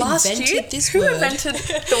 who last invented year, this who word? invented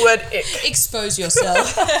the word ick? Expose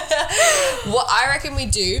yourself. What I reckon we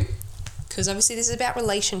do, because obviously this is about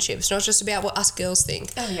relationships, not just about what us girls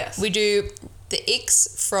think. Oh, yes. We do the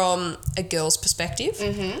icks from a girl's perspective,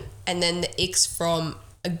 and then the icks from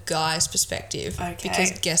a guy's perspective. Okay.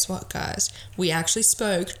 Because guess what, guys? We actually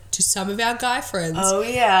spoke to some of our guy friends. Oh,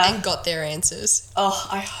 yeah. And got their answers. Oh,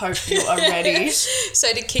 I hope you are ready.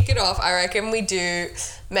 So to kick it off, I reckon we do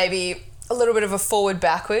maybe a little bit of a forward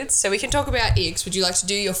backwards. So we can talk about icks. Would you like to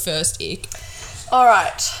do your first ick? All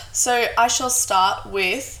right. So I shall start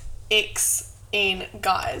with icks in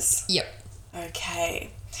guys. Yep.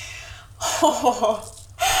 Okay.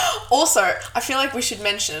 Also, I feel like we should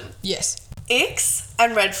mention Yes. icks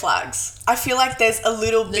and red flags. I feel like there's a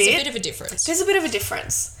bit of a difference. There's a bit of a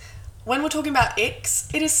difference. When we're talking about icks,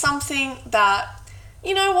 it is something that,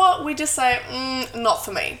 you know what, we just say, not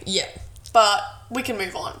for me. Yeah. But we can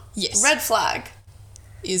move on. Yes. Red flag,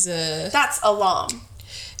 Is that's alarm.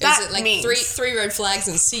 That it like means three red flags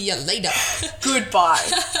and see you later. goodbye.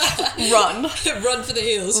 Run. Run for the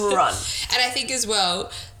hills. Run. And I think as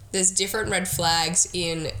well, there's different red flags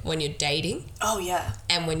in when you're dating Oh, yeah.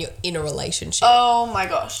 and when you're in a relationship. Oh, my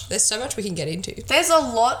gosh. There's so much we can get into. There's a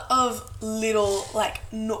lot of little, like,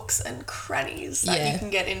 nooks and crannies that Yeah. you can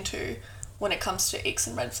get into when it comes to icks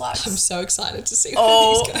and red flags. I'm so excited to see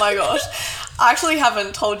Oh where these go. my gosh. I actually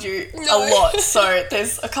haven't told you No. a lot, so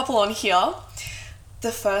there's a couple on here.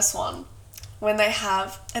 The first one, when they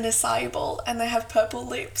have an acai bowl and they have purple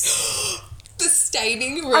lips. The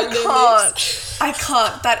staining I around their can't. lips. I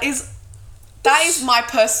can't. That is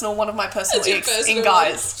one of my personal That's your icks personal in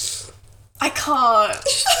guys. I can't.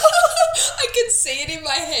 I can see it in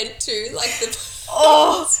my head too, like the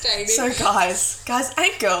Oh, staining. so guys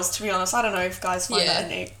and girls, to be honest, I don't know if guys find that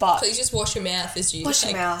an ick, but Please just wash your mouth as you wash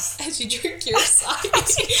your mouth. as you drink your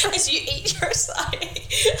acai, as you eat your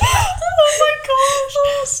acai. Oh my gosh.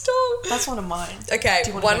 Oh, stop. That's one of mine. Okay,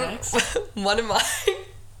 Do you want to go next? one of mine.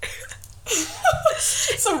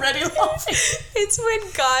 It's already laughing. It's when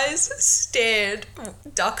guys stand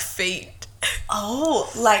duck feet Oh,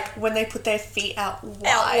 like when they put their feet out wide.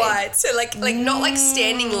 out wide. So like not like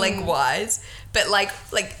standing leg wise, but like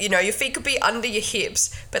you know, your feet could be under your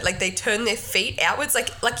hips, but like they turn their feet outwards,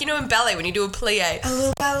 like you know in ballet when you do a plie. A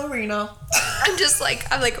little ballerina.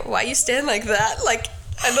 I'm like, why you stand like that? Like,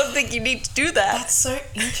 I don't think you need to do that. That's so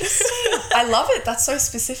interesting. I love it. That's so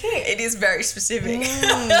specific. It is very specific.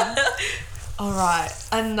 All right,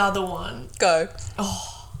 another one. Go.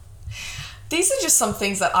 These are just some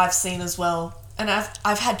things that I've seen as well, and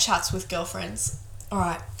I've had chats with girlfriends. All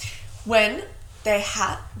right, when their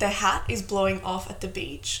hat is blowing off at the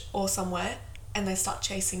beach or somewhere, and they start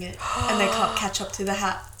chasing it, and they can't catch up to the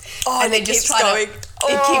hat, and they just try going.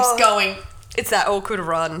 It keeps going. It's that awkward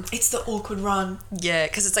run. It's the awkward run. Yeah,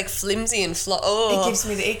 because it's like flimsy and It gives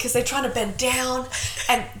me the ick because they're trying to bend down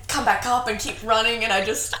and come back up and keep running, and I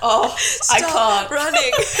just I can't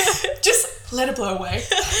running. Just let it blow away.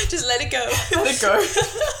 Just let it go. Let it go.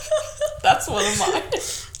 That's one of mine.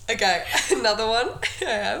 Okay, another one I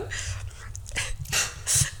have.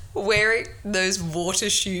 Wearing those water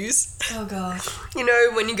shoes. Oh gosh. You know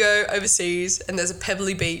when you go overseas and there's a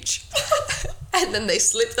pebbly beach and then they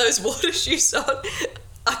slip those water shoes on?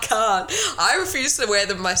 I can't. I refuse to wear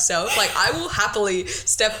them myself. Like, I will happily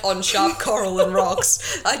step on sharp coral and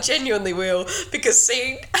rocks. I genuinely will. Because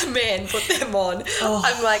seeing a man put them on,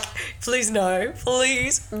 I'm like, please no.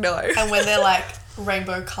 Please no. And when they're like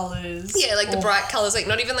rainbow colours. Yeah, like the bright colours. Like,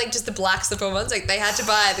 not even like just the black slip-on ones. Like, they had to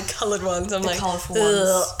buy the coloured ones. I'm The like, colourful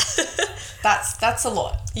ugh. ones. That's a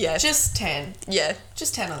lot. Yeah. Just tan. Yeah.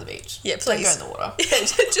 Just tan on the beach. Yeah, Don't please. go in the water. Yeah,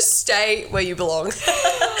 just stay where you belong.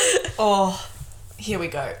 Oh, here we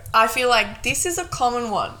go. I feel like this is a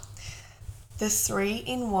common one. The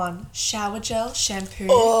 3-in-1 shower gel, shampoo,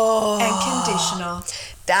 and conditioner.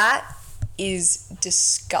 That is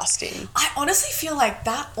disgusting. I honestly feel like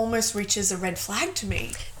that almost reaches a red flag to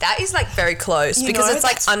me. That is like very close You because know, it's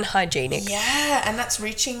like that's- unhygienic. Yeah, and that's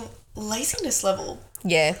reaching laziness level.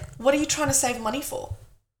 Yeah. What are you trying to save money for?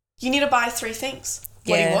 You need to buy 3 things.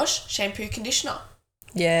 Body Yeah. wash, shampoo, conditioner.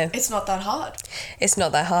 Yeah. It's not that hard. It's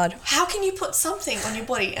not that hard. How can you put something on your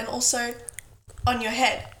body and also on your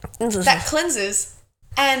head that cleanses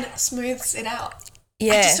and smooths it out?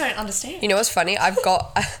 Yeah. I just don't understand. You know what's funny? I've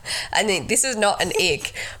got, I mean, this is not an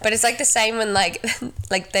ick, but it's like the same when like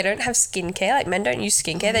they don't have skincare. Like men don't use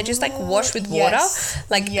skincare. They just like wash with water.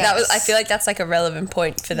 Like that was, I feel like that's like a relevant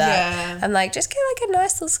point for that. Yeah. I'm like, just get like a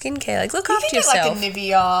nice little skincare. Like look You after can get yourself. like a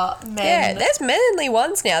Nivea men. Yeah, there's manly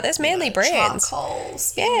ones now. There's manly brands. Charcoal.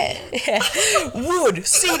 Yeah. Wood,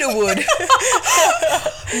 cedar wood.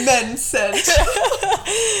 Men scent.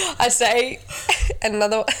 I say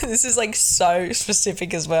another, this is like so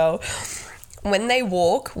specific as well. When they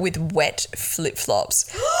walk with wet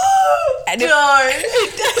flip-flops. And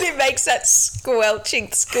it makes that squelching,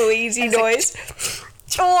 squeezy noise.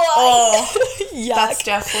 Yuck. That's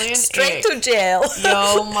definitely an Straight ick. to jail.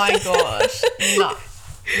 Oh my gosh.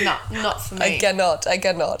 No, not for me. I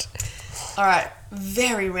cannot. All right,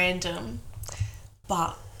 very random,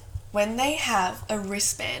 but when they have a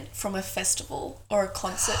wristband from a festival or a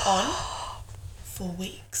concert on for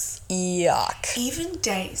weeks, Yuck. even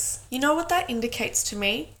days, you know what that indicates to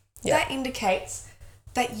me? Yeah. That indicates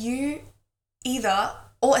that you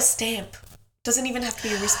or a stamp, doesn't even have to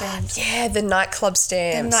be a wristband. Yeah, the nightclub The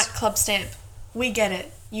stamps. nightclub stamp. We get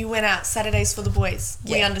it. You went out Saturdays for the boys.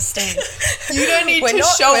 We Yeah. understand. You don't need we're to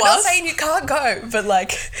not, show we're us. not saying you can't go, but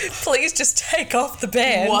like, please just take off the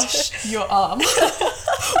band. Wash your arm.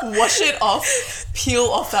 Wash it off. Peel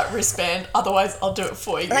off that wristband. Otherwise, I'll do it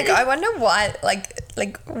for you. Like, I wonder why, like,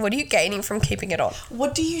 what are you gaining from keeping it on?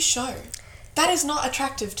 What do you show? That is not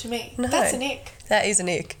attractive to me. No. That's an ick. That is an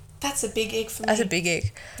ick. That's a big ick for me. That's a big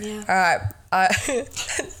ick. Yeah. All right.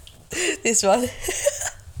 This one.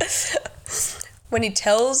 When he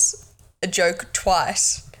tells a joke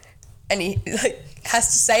twice and he like has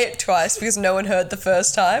to say it twice because no one heard the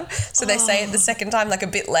first time. So they say it the second time like a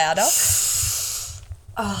bit louder.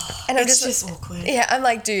 And I'm It's just awkward. Yeah, I'm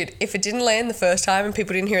like, dude, if it didn't land the first time and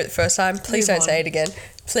people didn't hear it the first time, please Move don't on. say it again.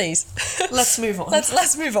 Please. Let's move on.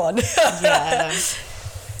 Let's move on. Yeah.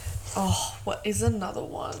 Oh, what is another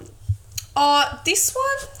one? Oh, this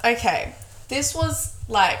one? Okay. This was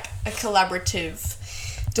like a collaborative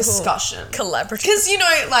discussion. Collaborative. Because, you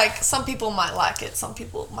know, like, some people might like it. Some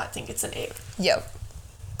people might think it's an ick. Yep.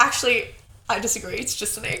 Actually, I disagree. It's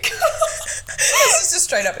just an ick. This is a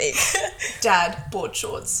straight up ick. Dad board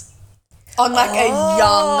shorts. On, like, a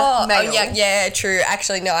young male. Oh, yeah, true.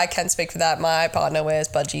 Actually, no, I can speak for that. My partner wears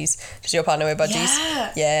budgies. Does your partner wear budgies?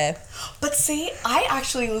 Yeah. Yeah. But see, I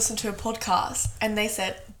actually listened to a podcast and they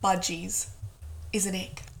said budgies is an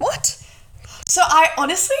ick. What? So I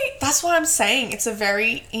honestly, that's what I'm saying. It's a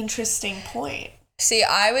very interesting point. See,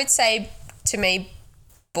 I would say to me,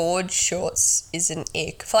 board shorts is an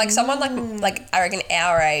ick for like someone like I reckon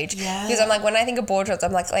our age. Yeah. Because I'm like, when I think of board shorts,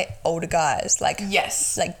 I'm like older guys, like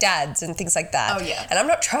Yes. like dads and things like that. Oh, yeah. And I'm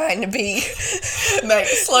not trying to be. Mate,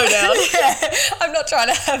 slow down. Yeah, I'm not trying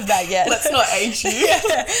to have that yet. Let's not age you. Yeah,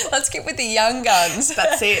 let's get with the young guns.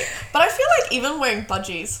 That's it. But I feel like even wearing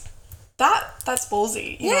budgies, that's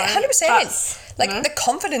ballsy. You Yeah, know? 100%. That's, Like you know, the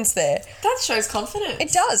confidence there. that shows confidence.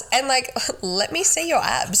 It does. And like, let me see your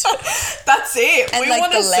abs. That's it. And we like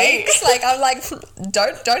want the to see. legs. Like, I'm like,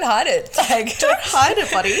 don't hide it. Like, Don't hide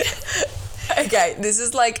it, buddy. Okay, this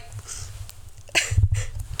is like.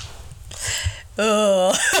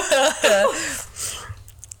 Oh.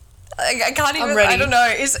 I can't even. I'm ready. I don't know.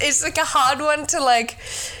 It's like a hard one to like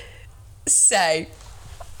say.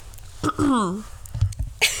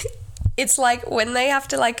 It's like when they have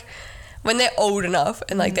to like when they're old enough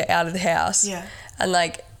and like they're out of the house. Yeah. And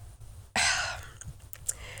like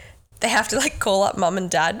they have to like call up mum and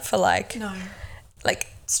dad for like No. like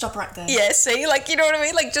Stop right there. yeah, see, like, you know what I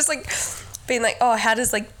mean? Like, just, like, being like, oh, how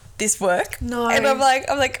does, like, this work? No. And I'm like,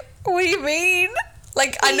 what do you mean?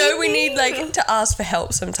 Like, I do know you we need, mean? like, to ask for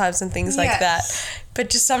help sometimes and things like Yes. that. But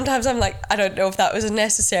just sometimes I'm like, I don't know if that was a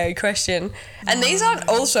necessary question. And these aren't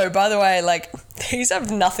also, by the way, like, these have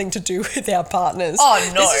nothing to do with our partners. Oh,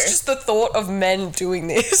 no. This is just the thought of men doing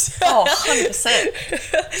this. Oh,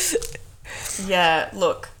 100%. Yeah,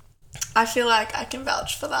 look, I feel like I can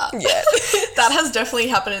vouch for that. Yeah. That has definitely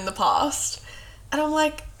happened in the past. And I'm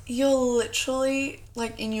like, you're literally,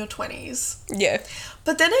 like, in your 20s. Yeah.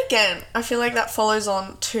 But then again, I feel like that follows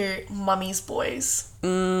on to mummy's boys.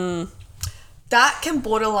 That can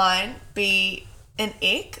borderline be an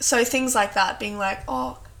ick. So things like that, being like,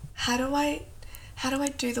 oh, how do I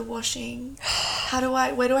do the washing?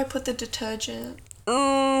 Where do I put the detergent?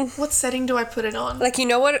 What setting do I put it on? Like, you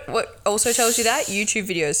know what also tells you that? YouTube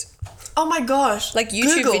videos. Oh my gosh. Like,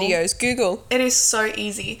 YouTube Google. videos. Google. It is so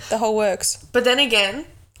easy. The whole works. But then again,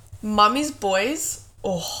 mummy's boys,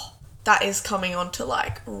 oh, that is coming on to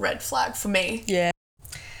like red flag for me. Yeah.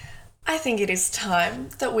 I think it is time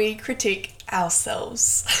that we critique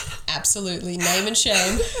ourselves. Absolutely. Name and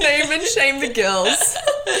shame. Name and shame the girls.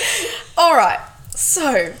 All right.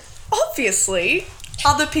 So, obviously,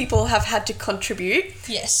 other people have had to contribute.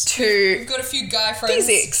 Yes. To We've got a few guy friends.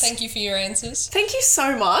 these icks. Thank you for your answers. Thank you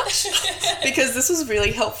so much, because this was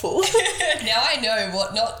really helpful. Now I know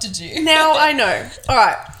what not to do. Now I know. All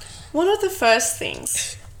right. One of the first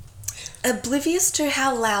things, oblivious to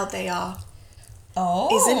how loud they are,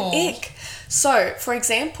 is an ick. So, for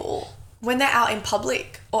example, when they're out in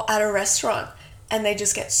public or at a restaurant and they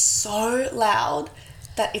just get so loud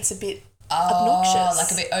that it's a bit obnoxious.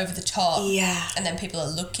 Like a bit over the top. Yeah. And then people are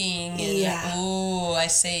looking and Yeah. oh, I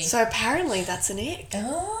see. So apparently that's an ick.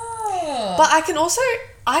 Oh. But I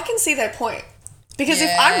can see their point. Because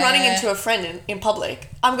if I'm running into a friend in public,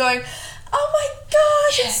 I'm going, oh my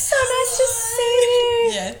gosh, it's so nice to see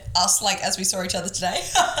you. Yeah. Us, like, as we saw each other today.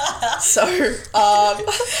 So,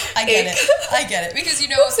 I get it. Because you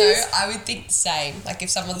know what, though? Oopsies. I would think the same. Like, if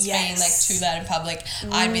someone's being, like, too loud in public,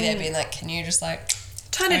 I'd be there being like, can you just, like...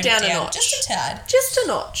 Tone it down a notch. Just a tad. Just a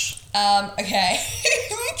notch. Okay.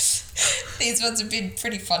 These ones have been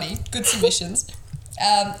pretty funny. Good submissions.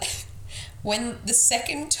 When the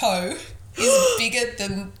second toe is bigger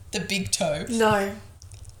than the big toe. No.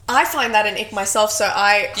 I find that an ick myself, so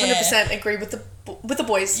I 100% agree with the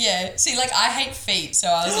boys. Yeah. See, like, I hate feet, so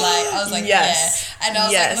I was like, Yes. yeah. And I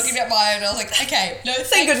was like looking at mine and I was like, okay, no,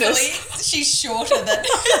 Thank thankfully goodness. she's shorter than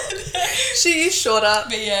She is shorter.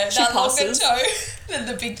 but yeah, She that longer passes. toe than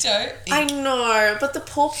the big toe. I know, but the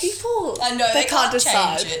poor people. I know They can't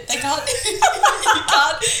decide. change it. They can't. You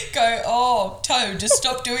can't go. Oh, toe, just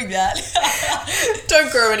stop doing that. Don't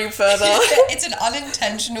grow any further. It's an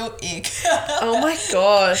unintentional ick. Oh my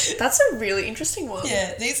gosh. That's a really interesting one.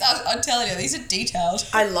 Yeah, I'm telling you, these are detailed.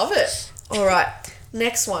 I love it. All right.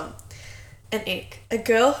 Next one. An ick. A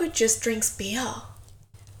girl who just drinks beer.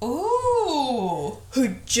 Ooh.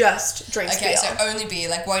 Who just drinks beer. Okay, so only beer,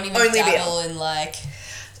 like won't even Only dabble in like...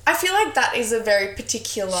 I feel like that is a very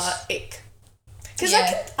particular ick. Because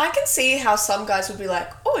I can see how some guys would be like,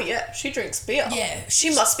 oh yeah, she drinks beer. Yeah. She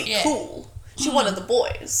must be cool. She's one of the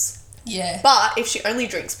boys. Yeah. But if she only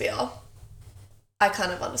drinks beer, I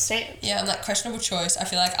kind of understand. Yeah, I'm like, questionable choice. I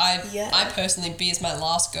feel like I personally, beer is my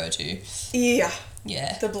last go-to. Yeah.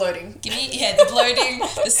 Yeah. The bloating. Give me, the bloating,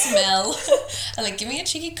 the smell. And like, give me a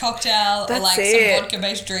cheeky cocktail or like it. some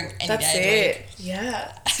vodka-based drink any That's day of the week. it.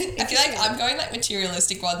 Yeah. I feel like I'm going like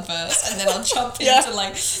materialistic one first and then I'll jump Yeah. into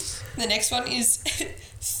like, the next one is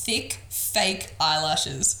thick fake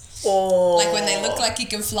eyelashes. Oh. Like when they look like you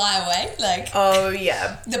can fly away, like... Oh,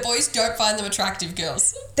 yeah. The boys don't find them attractive,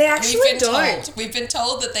 girls. They actually don't. We've been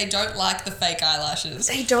told that they don't like the fake eyelashes.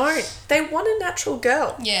 They don't. They want a natural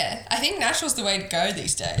girl. Yeah, I think natural's the way to go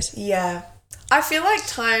these days. Yeah. I feel like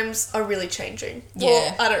times are really changing. Yeah.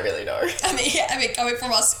 Well, I don't really know. I mean, coming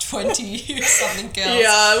from us 20-something girls.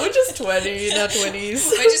 Yeah, we're just 20 in our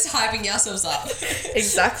 20s. We're just hyping ourselves up.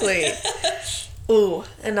 Exactly. Ooh,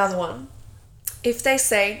 another one. If they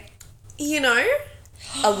say, you know,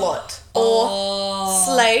 a lot. Or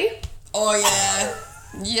slay. Oh, yeah.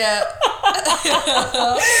 Yeah.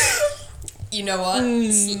 You know what?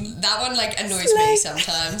 That one, like, annoys me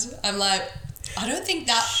sometimes. I'm like, I don't think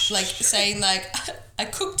that, like, saying, like, I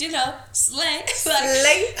cooked dinner, slay. Like,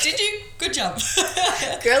 Slay. did you? Good job.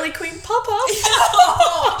 Girly queen papa.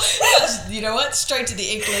 You know what? Straight to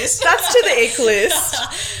the ick list. That's to the ick list.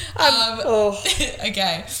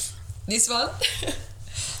 Okay. This one.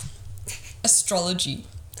 Astrology.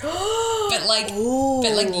 But like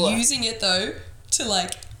using it though to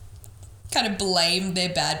like kind of blame their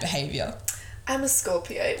bad behavior. I'm a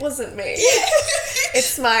Scorpio. It wasn't me.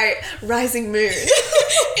 It's my rising moon.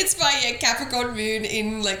 It's my Capricorn moon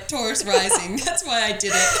in like Taurus rising. That's why I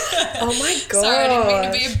did it. Oh my god. Sorry, I didn't mean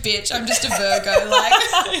to be a bitch. I'm just a Virgo.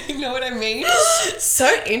 Like, you know what I mean? So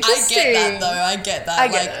interesting. I get that though. I get that. I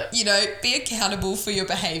get like, it. you know, be accountable for your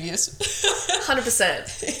behaviors.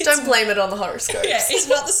 100%. Don't blame it on the horoscopes. Yeah, it's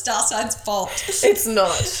not the star sign's fault. It's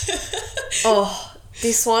not. Oh,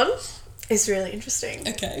 this one is really interesting.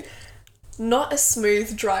 Okay. Not a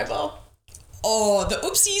smooth driver. Oh, the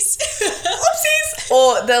oopsies. Oopsies!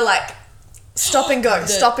 Or the like, stop and go,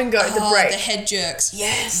 the break. The head jerks.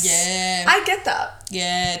 Yes. Yeah. I get that.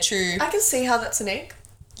 Yeah, true. I can see how that's an ick.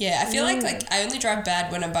 Yeah, I feel like I only drive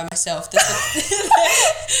bad when I'm by myself. That's the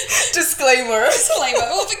Disclaimer. disclaimer.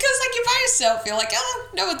 Well, because like you're by yourself, you're like, oh,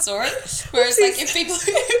 no one saw it. Whereas like if people,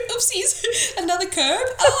 oopsies, another curb.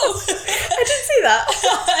 Oh, I didn't see that.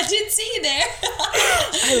 I did see you there.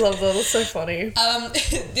 I love that. It's so funny.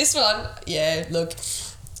 This one, yeah. Look,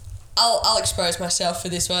 I'll expose myself for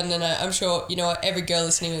this one, and I'm sure, you know what, every girl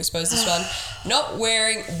listening will expose this one. Not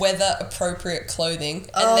wearing weather-appropriate clothing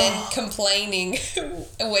and then complaining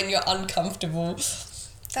when you're uncomfortable.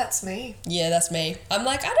 That's me. Yeah, that's me. I'm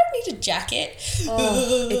like, I don't need a jacket.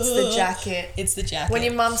 Oh, it's the jacket. It's the jacket. When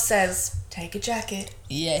your mum says, take a jacket.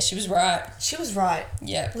 Yeah, she was right. She was right.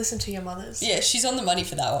 Yeah. Listen to your mothers. Yeah, she's on the money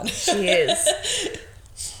for that one. She is.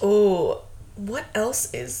 Oh, what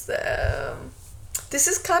else is there? This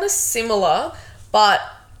is kind of similar, but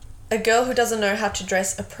a girl who doesn't know how to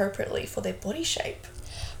dress appropriately for their body shape.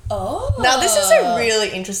 Oh. Now, this is a really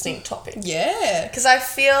interesting topic. Yeah. Because I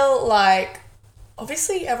feel like,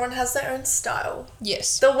 obviously, everyone has their own style.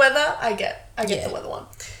 Yes. The weather, I get the weather one.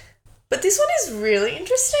 But this one is really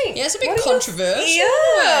interesting. Yeah, it's a bit controversial.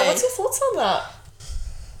 Yeah. What's your thoughts on that?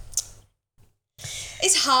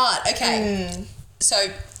 It's hard. Okay. So,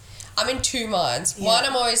 I'm in two minds. Yeah. One,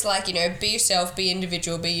 I'm always like, you know, be yourself, be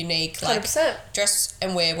individual, be unique. Like, 100%. dress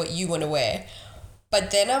and wear what you want to wear.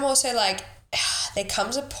 But then I'm also like, there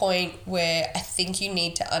comes a point where I think you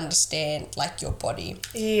need to understand, like, your body.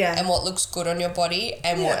 Yeah. And what looks good on your body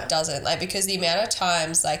and what doesn't. Like, because the amount of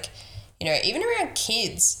times, like, you know, even around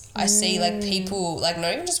kids, I see, like, people, like,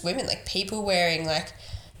 not even just women, like, people wearing, like,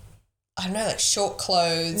 I don't know, like, short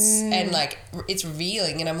clothes and, like, it's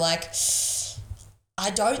revealing. And I'm like, I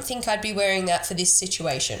don't think I'd be wearing that for this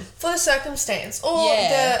situation. For the circumstance or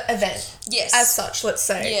the event. Yes. As such, let's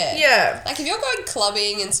say. Yeah. Yeah. Like, if you're going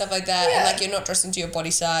clubbing and stuff like that and, like, you're not dressing to your body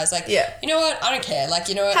size, like, you know what? I don't care. Like,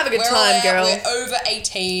 you know what? Have a good we're time, all out, girl. We're over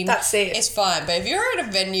 18. That's it. It's fine. But if you're at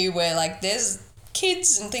a venue where, like, there's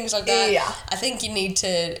kids and things like that, I think you need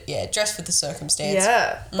to, dress for the circumstance.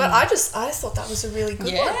 Yeah. But I thought that was a really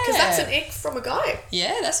good one. Because that's an ick from a guy.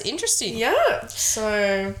 Yeah, that's interesting. Yeah.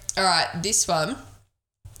 So. All right, this one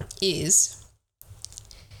is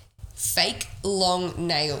fake long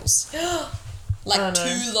nails. Like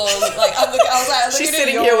too long. Like I was like, she's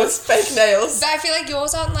sitting here with fake nails. But I feel like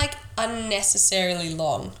yours aren't like unnecessarily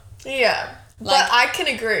long. Yeah. Like, but I can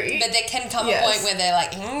agree. But there can come a point where they're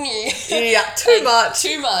like, too much.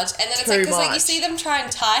 Too much. And then it's like, because like you see them try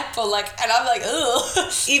and type or like, and I'm like,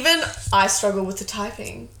 ugh. Even I struggle with the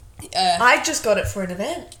typing. I just got it for an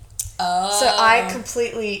event. Oh. So I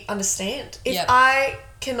completely understand. If I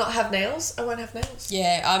cannot have nails, I won't have nails.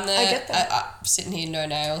 Yeah, I get that. I'm sitting here, no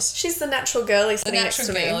nails. She's the natural girly sitting next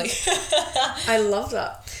to me. I love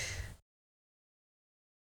that.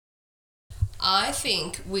 I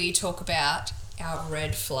think we talk about our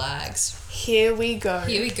red flags. Here we go.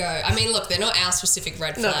 I mean, look, they're not our specific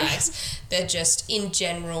red flags. They're just, in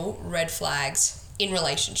general, red flags in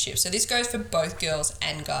relationships. So this goes for both girls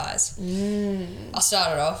and guys. I'll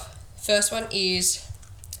start it off. First one is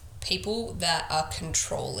people that are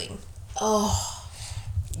controlling. Oh.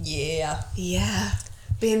 Yeah. Yeah.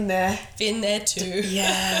 Been there. Been there too.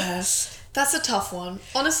 Yeah. That's a tough one.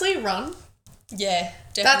 Honestly, run. Yeah,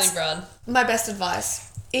 definitely run. My best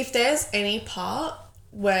advice. If there's any part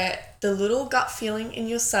where the little gut feeling in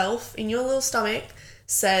yourself, in your little stomach,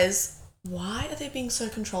 says, why are they being so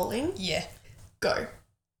controlling? Yeah. Go.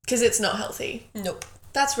 Because it's not healthy. Nope.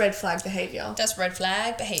 That's red flag behaviour. That's red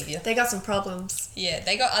flag behaviour. They got some problems. Yeah,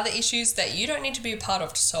 they got other issues that you don't need to be a part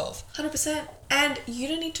of to solve. 100%. And you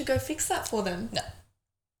don't need to go fix that for them. No.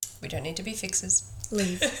 We don't need to be fixers.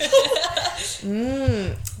 Leave.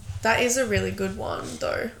 That is a really good one,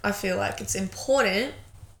 though. I feel like it's important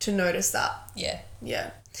to notice that. Yeah.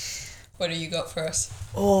 Yeah. What do you got for us?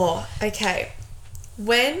 Oh, okay.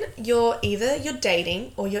 When you're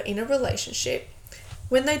dating or you're in a relationship,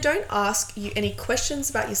 when they don't ask you any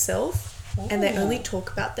questions about yourself and they only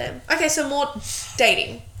talk about them. Okay, so more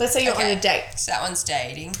dating. Let's say you're on a date. So that one's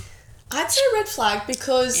dating. I'd say red flag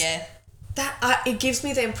because that it gives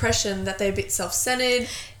me the impression that they're a bit self-centered.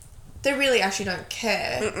 They really actually don't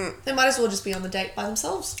care. They might as well just be on the date by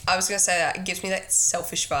themselves. I was going to say that. It gives me that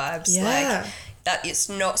selfish vibes. Yeah. Like, that it's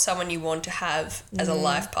not someone you want to have as a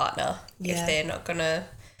life partner if they're not going to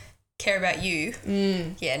care about you.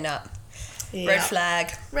 Yeah, nah. Yeah. Red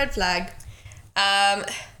flag. Red flag.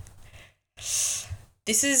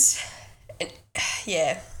 This is...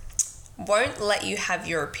 won't let you have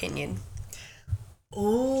your opinion.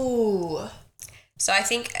 Ooh. So I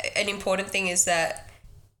think an important thing is that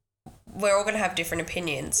we're all going to have different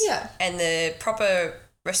opinions. Yeah. And the proper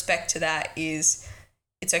respect to that is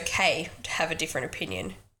it's okay to have a different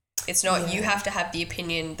opinion. It's not you have to have the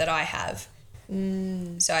opinion that I have.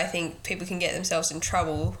 So I think people can get themselves in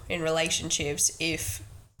trouble in relationships if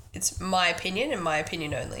it's my opinion and my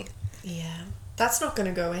opinion only. Yeah. That's not going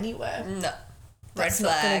to go anywhere. No. That's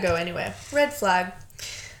not going to go anywhere. Red flag.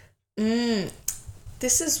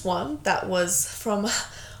 This is one that was from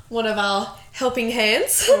one of our helping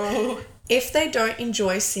hands. Oh. If they don't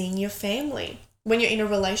enjoy seeing your family when you're in a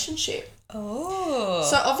relationship. Oh.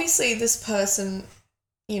 So obviously this person,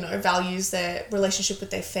 values their relationship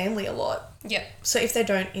with their family a lot. Yep. So if they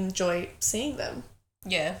don't enjoy seeing them.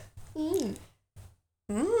 Yeah.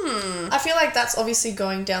 I feel like that's obviously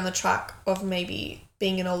going down the track of maybe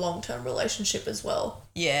being in a long-term relationship as well.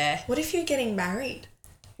 Yeah. What if you're getting married?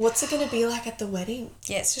 What's it going to be like at the wedding?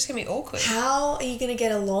 Yeah, it's just going to be awkward. How are you going to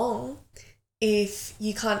get along if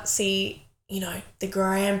you can't see, the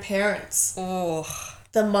grandparents,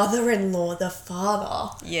 the mother-in-law, the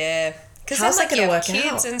father? Yeah. Because how's that going to work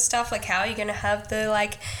kids out? And stuff, like how are you going to have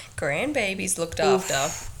the grandbabies looked after?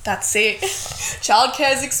 That's it.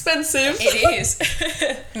 Childcare is expensive. It is.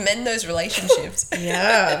 Mend those relationships.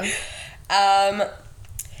 Yeah.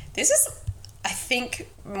 This is, I think,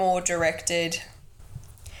 more directed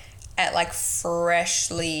at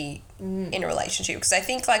freshly in a relationship, because I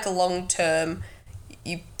think long term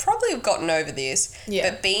you probably have gotten over this. Yeah.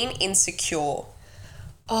 But being insecure.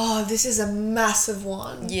 Oh, this is a massive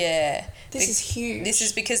one. Yeah. This is huge. This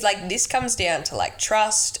is because this comes down to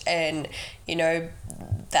trust and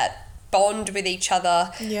that bond with each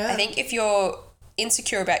other. Yeah. I think if you're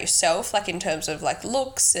insecure about yourself, in terms of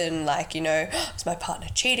looks and is my partner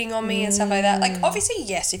cheating on me and stuff like that, obviously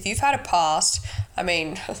yes, if you've had a past, I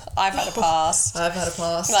mean, I've had a past. I've had a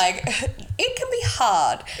past. It can be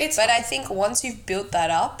hard. It's but hard. I think once you've built that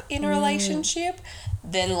up in a relationship,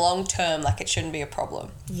 then long term it shouldn't be a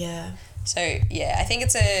problem. Yeah. So yeah, I think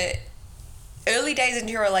it's early days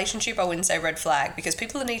into your relationship, I wouldn't say red flag, because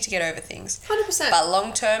people need to get over things. 100%. But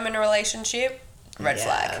long term in a relationship, red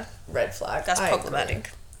flag. Red flag. That's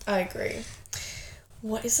problematic. I agree.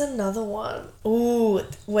 What is another one? Ooh,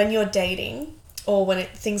 when you're dating or when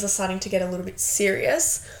things are starting to get a little bit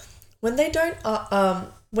serious, when they don't,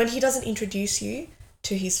 when he doesn't introduce you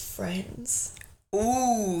to his friends.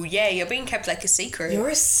 Ooh, yeah, you're being kept a secret. You're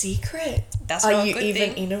a secret. That's not Are a you good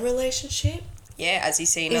even thing. in a relationship? Yeah, as he's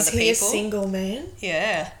seen Is other he people. a single man?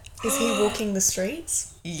 Yeah. Is he walking the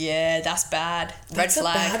streets? Yeah, that's bad. That's red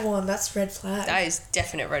flag. a bad one. That's red flag. That is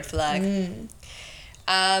definite red flag.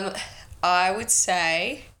 I would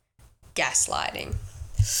say gaslighting.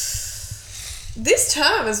 This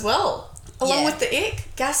term as well, along Yeah. with the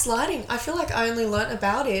ick, gaslighting. I feel like I only learnt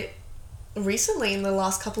about it recently in the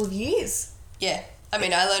last couple of years. Yeah. I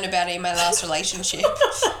mean, I learned about it in my last relationship.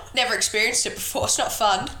 Never experienced it before. It's not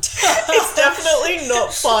fun. It's definitely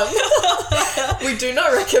not fun. We do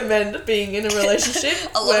not recommend being in a relationship.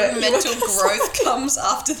 A lot of mental growth comes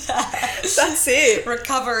after that. That's it.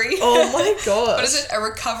 Recovery. Oh my god. What is it? A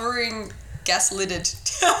recovering gaslighted.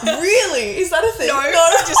 Really? Is that a thing? No,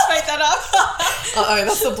 I just made that up. Uh-oh,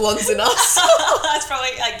 that's the blondes in us. That's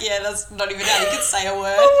probably, that's not even how you could say a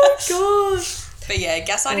word. Oh my god. But yeah,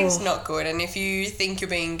 gaslighting's not good. And if you think you're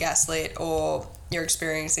being gaslit or you're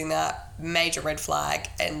experiencing that, major red flag,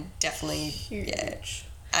 and definitely, Huge.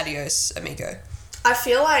 Adios, amigo. I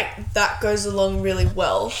feel like that goes along really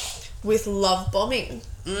well with love bombing.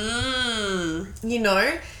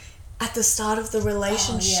 At the start of the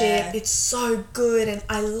relationship, it's so good and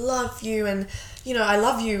I love you and, I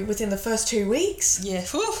love you within the first 2 weeks. Yeah.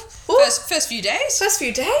 First few days. First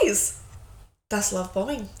few days. That's love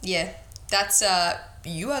bombing. Yeah. That's,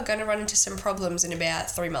 you are going to run into some problems in about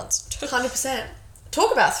 3 months. 100%.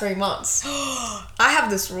 Talk about 3 months. I have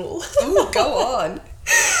this rule. Ooh, go on.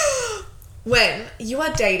 When you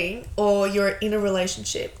are dating or you're in a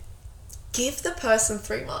relationship, give the person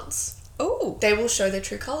 3 months. Ooh. They will show their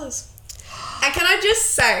true colours. And can I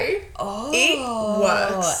just say, it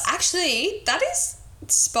works. Actually, that is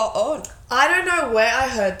spot on. I don't know where I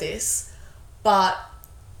heard this, but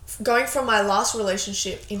going from my last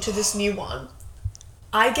relationship into this new one,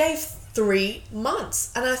 I gave 3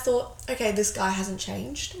 months and I thought, okay, this guy hasn't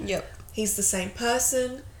changed. Yep. He's the same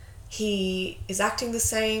person. He is acting the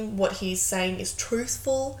same. What he's saying is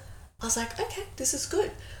truthful. I was like, okay, this is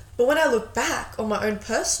good. But when I look back on my own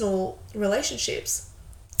personal relationships,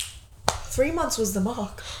 3 months was the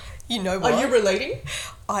mark. You know what? Are you relating?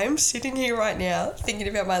 I'm sitting here right now thinking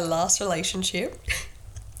about my last relationship.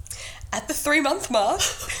 At the 3 month mark,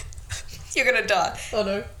 you're going to die. Oh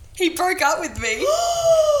no. He broke up with me.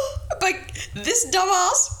 But this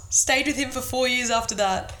dumbass stayed with him for 4 years after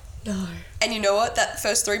that. No. And you know what? That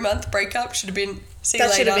first 3 month breakup should have been, see you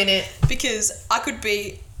That later. should have been it. Because I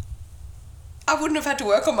wouldn't have had to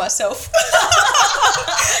work on myself.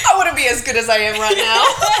 I wouldn't be as good as I am right now.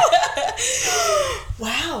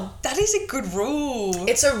 Wow. That is a good rule.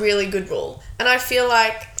 It's a really good rule. And I feel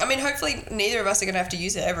like... I mean, hopefully neither of us are going to have to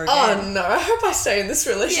use it ever again. Oh, no. I hope I stay in this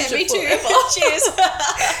relationship me too. forever.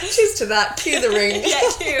 Cheers. Cheers to that. Cue the ring. Yeah,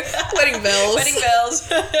 cue. Wedding bells. Wedding bells.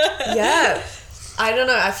 Yeah. I don't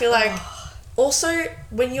know. I feel like also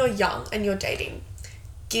when you're young and you're dating,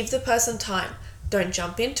 give the person time. Don't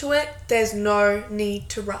jump into it. There's no need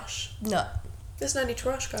to rush. No. There's no need to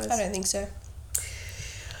rush, guys. I don't think so.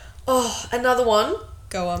 Oh, another one.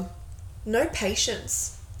 Go on. No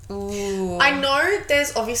patience. Ooh. I know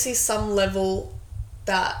there's obviously some level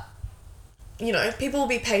that, you know, people will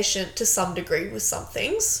be patient to some degree with some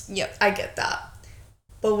things. Yep. I get that.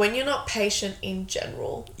 But when you're not patient in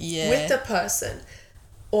general with the person,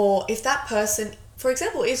 or if that person, for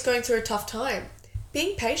example, is going through a tough time,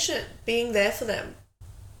 being patient, being there for them.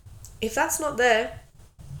 If that's not there,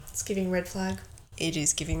 it's giving red flag. It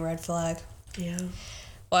is giving red flag. Yeah.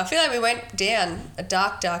 Well, I feel like we went down a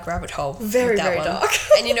dark, dark rabbit hole. Very, with that very one. dark.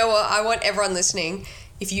 And you know what? I want everyone listening,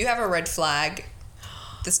 if you have a red flag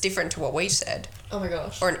that's different to what we said, Oh my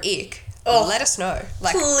gosh. or an ick, Oh, let us know.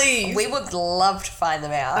 Like, please. We would love to find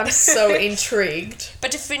them out. I'm so intrigued.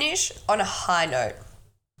 But to finish on a high note,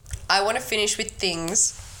 I want to finish with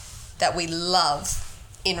things that we love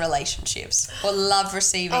in relationships or love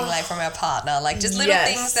receiving like from our partner. Like just little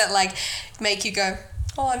things that like make you go,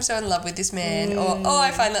 oh, I'm so in love with this man, or oh,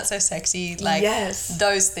 I find that so sexy. Like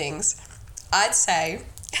those things. I'd say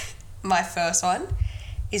my first one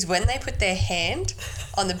is when they put their hand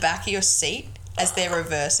on the back of your seat as they're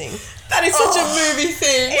reversing. That is such a movie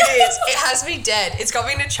thing. It is. It has me dead. It's got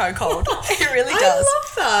me in a chokehold. It really does. I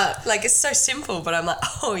love that. Like, it's so simple, but I'm like,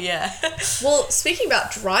 oh, yeah. Well, speaking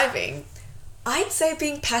about driving, I'd say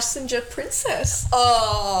being passenger princess.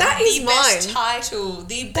 Oh, that is the mine. Best title.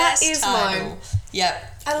 The best is title. mine.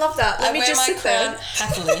 Yep. I love that. Let I me wear just my sit crown there.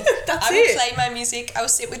 happily. That's I will it. play my music. I will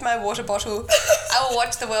sit with my water bottle. I will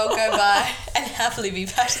watch the world go by and happily be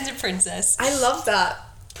passenger princess. I love that.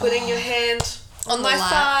 Putting your hand on my the lap.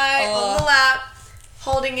 thigh, on the lap,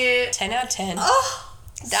 holding it. 10 out of 10. Oh,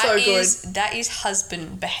 so good. That is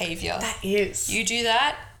husband behaviour. That is. You do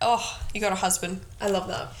that, oh, you got a husband. I love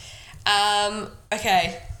that.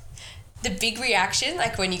 Okay. The big reaction,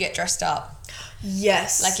 like when you get dressed up.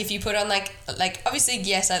 Yes. Like if you put on like obviously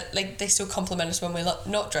yes, like they still compliment us when we're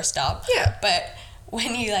not dressed up. Yeah. But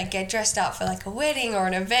when you like get dressed up for like a wedding or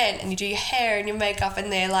an event and you do your hair and your makeup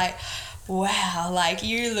and they're like, wow, like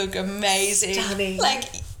you look amazing. Stunning. Like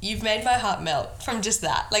you've made my heart melt from just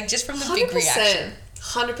that. Like just from the big reaction.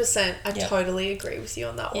 100%. I totally agree with you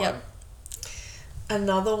on that one. Yep.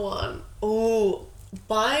 Another one. Ooh,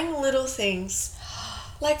 buying little things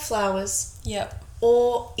like flowers. Yep.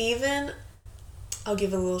 Or even, I'll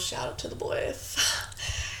give a little shout out to the boy.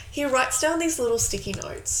 He writes down these little sticky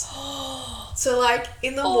notes. So like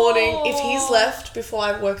in the morning, if he's left before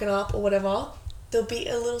I've woken up or whatever, there'll be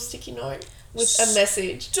a little sticky note with a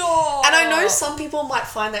message. Stop. And I know some people might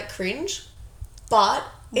find that cringe, but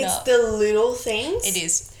it's the little things It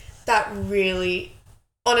is. that really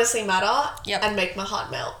honestly matter Yep. and make my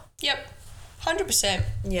heart melt. Yep. 100%.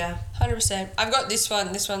 Yeah. 100%. I've got this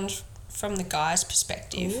one. This one's from the guy's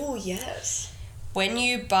perspective. Ooh, yes. When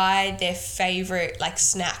you buy their favourite like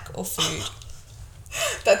snack or food.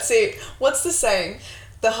 That's it. What's the saying?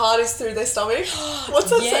 The heart is through their stomach. What's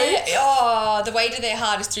that saying? Oh, the weight of their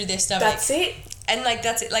heart is through their stomach. That's it. And like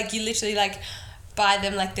that's it. Like you literally like buy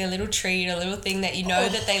them like their little treat, a little thing that you know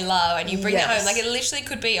that they love, and you bring it home. Like it literally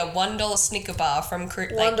could be a $1 Snicker bar from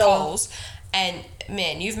like Coles, and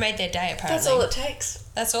man, you've made their day. Apparently, that's all it takes.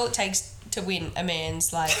 That's all it takes to win a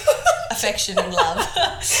man's like affection and love.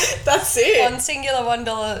 That's it. One singular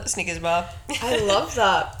 $1 Snickers bar. I love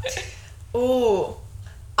that. Ooh,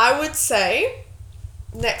 I would say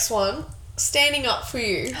next one, standing up for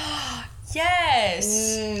you.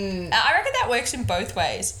 Yes. I reckon that works in both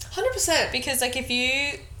ways. 100%. Because like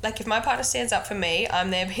if my partner stands up for me,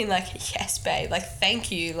 I'm there being like, yes, babe, like thank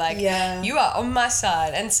you. Like you are on my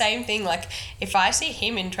side. And same thing, like if I see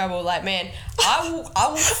him in trouble, like man, I will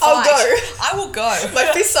fight. I will go. My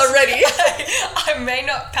fists are ready. I may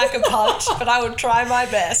not pack a punch, but I will try my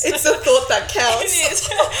best. It's the thought that counts. It is.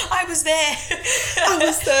 I was there. I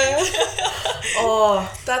was there. Oh,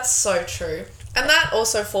 that's so true. And that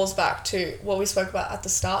also falls back to what we spoke about at the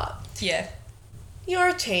start. Yeah. You're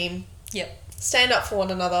a team. Yep. Stand up for one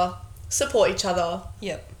another. Support each other.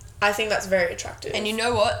 Yep. I think that's very attractive. And you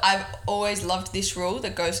know what? I've always loved this rule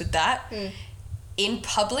that goes with that. In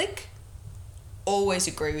public, always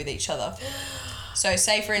agree with each other. So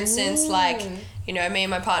say for instance, like, you know, me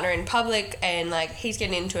and my partner in public and like he's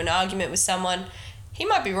getting into an argument with someone he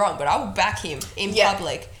might be wrong, but I will back him in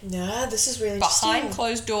public. No, this is really behind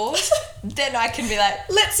closed doors. Then I can be like,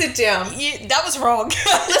 let's sit down. That was wrong.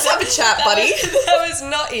 Let's have a chat, buddy. That was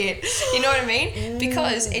not it. You know what I mean?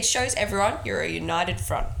 Because it shows everyone you're a united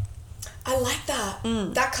front. I like that.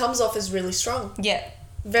 That comes off as really strong. Yeah.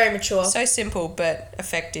 Very mature. So simple, but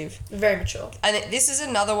effective. Very mature. And this is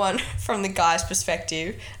another one from the guy's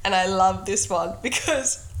perspective. And I love this one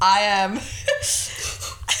because I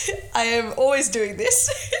am always doing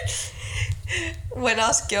this. When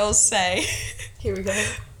us girls say, here we go.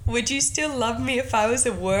 Would you still love me if I was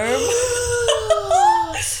a worm?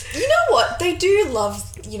 You know what? They do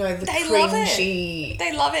love, the cringy.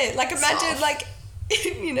 They love it. Like, imagine, stuff.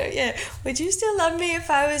 Would you still love me if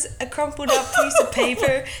I was a crumpled up piece of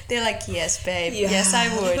paper? They're like, yes, babe. Yeah. Yes, I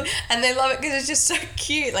would. And they love it because it's just so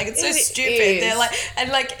cute. Like, it's so stupid. Is. They're like, and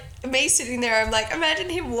like, me sitting there, I'm like, imagine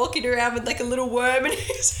him walking around with like a little worm in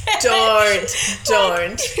his head.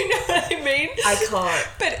 Don't. Like, you know what I mean? I can't.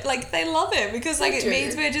 But like, they love it because like it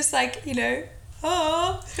means we're just like,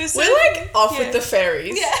 oh. We're like off with the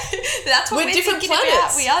fairies. Yeah, that's what we're different thinking planets.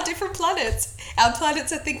 about. We are different planets. Our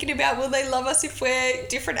planets are thinking about, will they love us if we're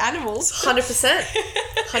different animals? 100%.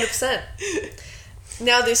 100%.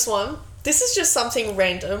 Now this is just something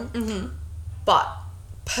random, but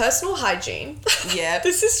personal hygiene. Yeah.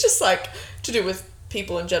 This is just like to do with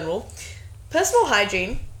people in general. Personal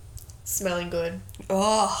hygiene, smelling good.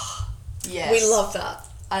 Oh, yes. We love that.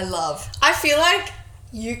 I feel like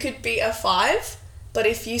you could be a 5, but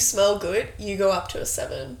if you smell good, you go up to a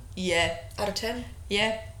 7. Yeah. Out of 10.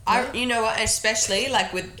 Yeah. You know what, especially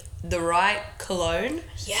like with the right cologne.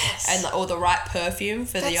 Yes. Or the right perfume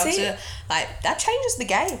for the opposite. Like, that changes the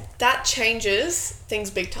game. That changes things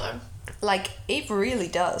big time. Like, it really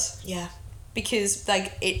does. Yeah. Because,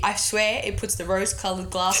 like, I swear it puts the rose-coloured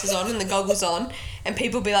glasses on and the goggles on, and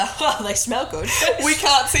people be like, oh, they smell good. We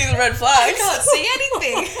can't see the red flags. I can't see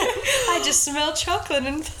anything. I just smell chocolate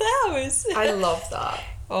and flowers. I love that.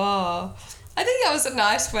 Oh, I think that was a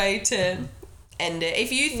nice way to end it.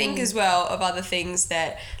 If you think as well of other things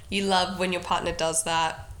that you love when your partner does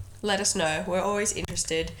that, let us know. We're always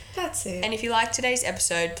interested. That's it. And if you like today's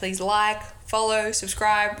episode, please like, follow,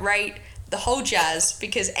 subscribe, rate, the whole jazz,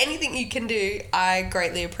 because anything you can do, I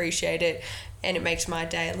greatly appreciate it, and it makes my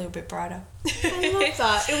day a little bit brighter. I love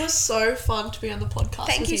that. It was so fun to be on the podcast.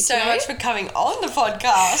 Thank you so today. much for coming on the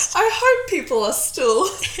podcast. I hope people are still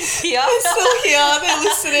here. They're still here. They're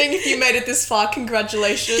listening. If you made it this far,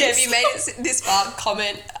 congratulations. Yeah, if you made it this far,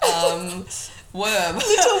 comment worm.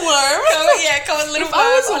 Little worm. Comment little If worm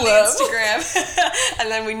I was a on worm. the Instagram. And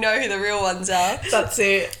then we know who the real ones are. That's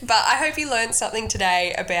it. But I hope you learned something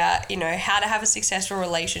today about, how to have a successful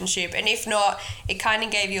relationship. And if not, it kind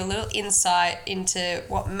of gave you a little insight into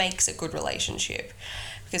what makes a good relationship.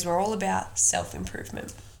 Because we're all about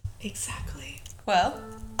self-improvement. Exactly. Well,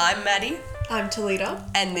 I'm Maddy. I'm Talitha.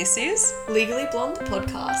 And this is Legally Blonde, the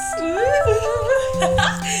podcast.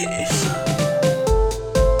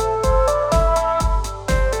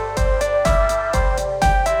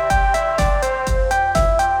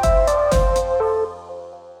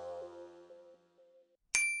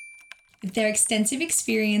 With their extensive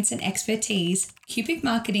experience and expertise, Cubic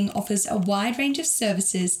Marketing offers a wide range of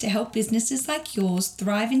services to help businesses like yours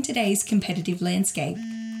thrive in today's competitive landscape.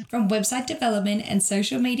 From website development and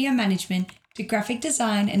social media management to graphic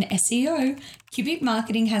design and SEO, Cubic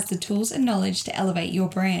Marketing has the tools and knowledge to elevate your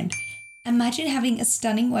brand. Imagine having a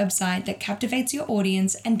stunning website that captivates your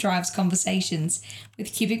audience and drives conversations.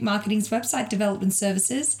 With Cubic Marketing's website development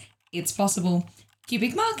services, it's possible.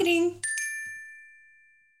 Cubic Marketing!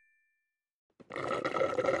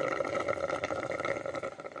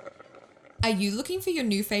 Are you looking for your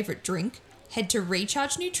new favourite drink? Head to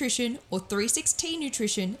Recharge Nutrition or 360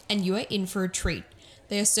 Nutrition and you are in for a treat.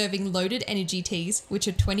 They are serving loaded energy teas, which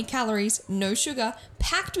are 20 calories, no sugar,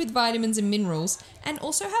 packed with vitamins and minerals, and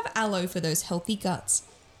also have aloe for those healthy guts.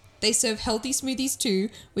 They serve healthy smoothies too,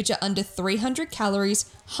 which are under 300 calories,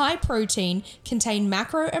 high protein, contain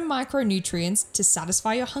macro and micronutrients to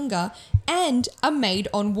satisfy your hunger, and are made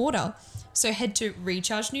on water. So head to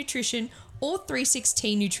Recharge Nutrition or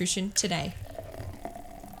 360 Nutrition today.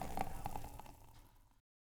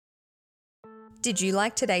 Did you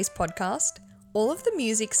like today's podcast? All of the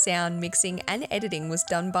music, sound, mixing, and editing was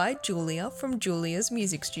done by Julia from Julia's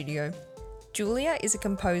Music Studio. Julia is a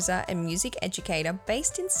composer and music educator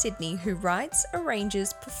based in Sydney who writes,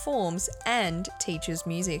 arranges, performs, and teaches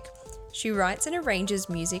music. She writes and arranges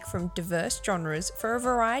music from diverse genres for a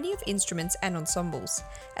variety of instruments and ensembles,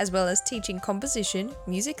 as well as teaching composition,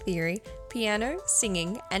 music theory, piano,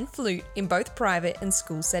 singing, and flute in both private and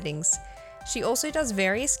school settings. She also does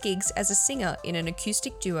various gigs as a singer in an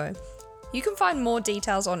acoustic duo. You can find more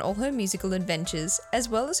details on all her musical adventures, as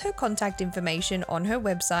well as her contact information on her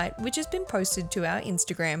website, which has been posted to our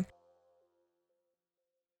Instagram.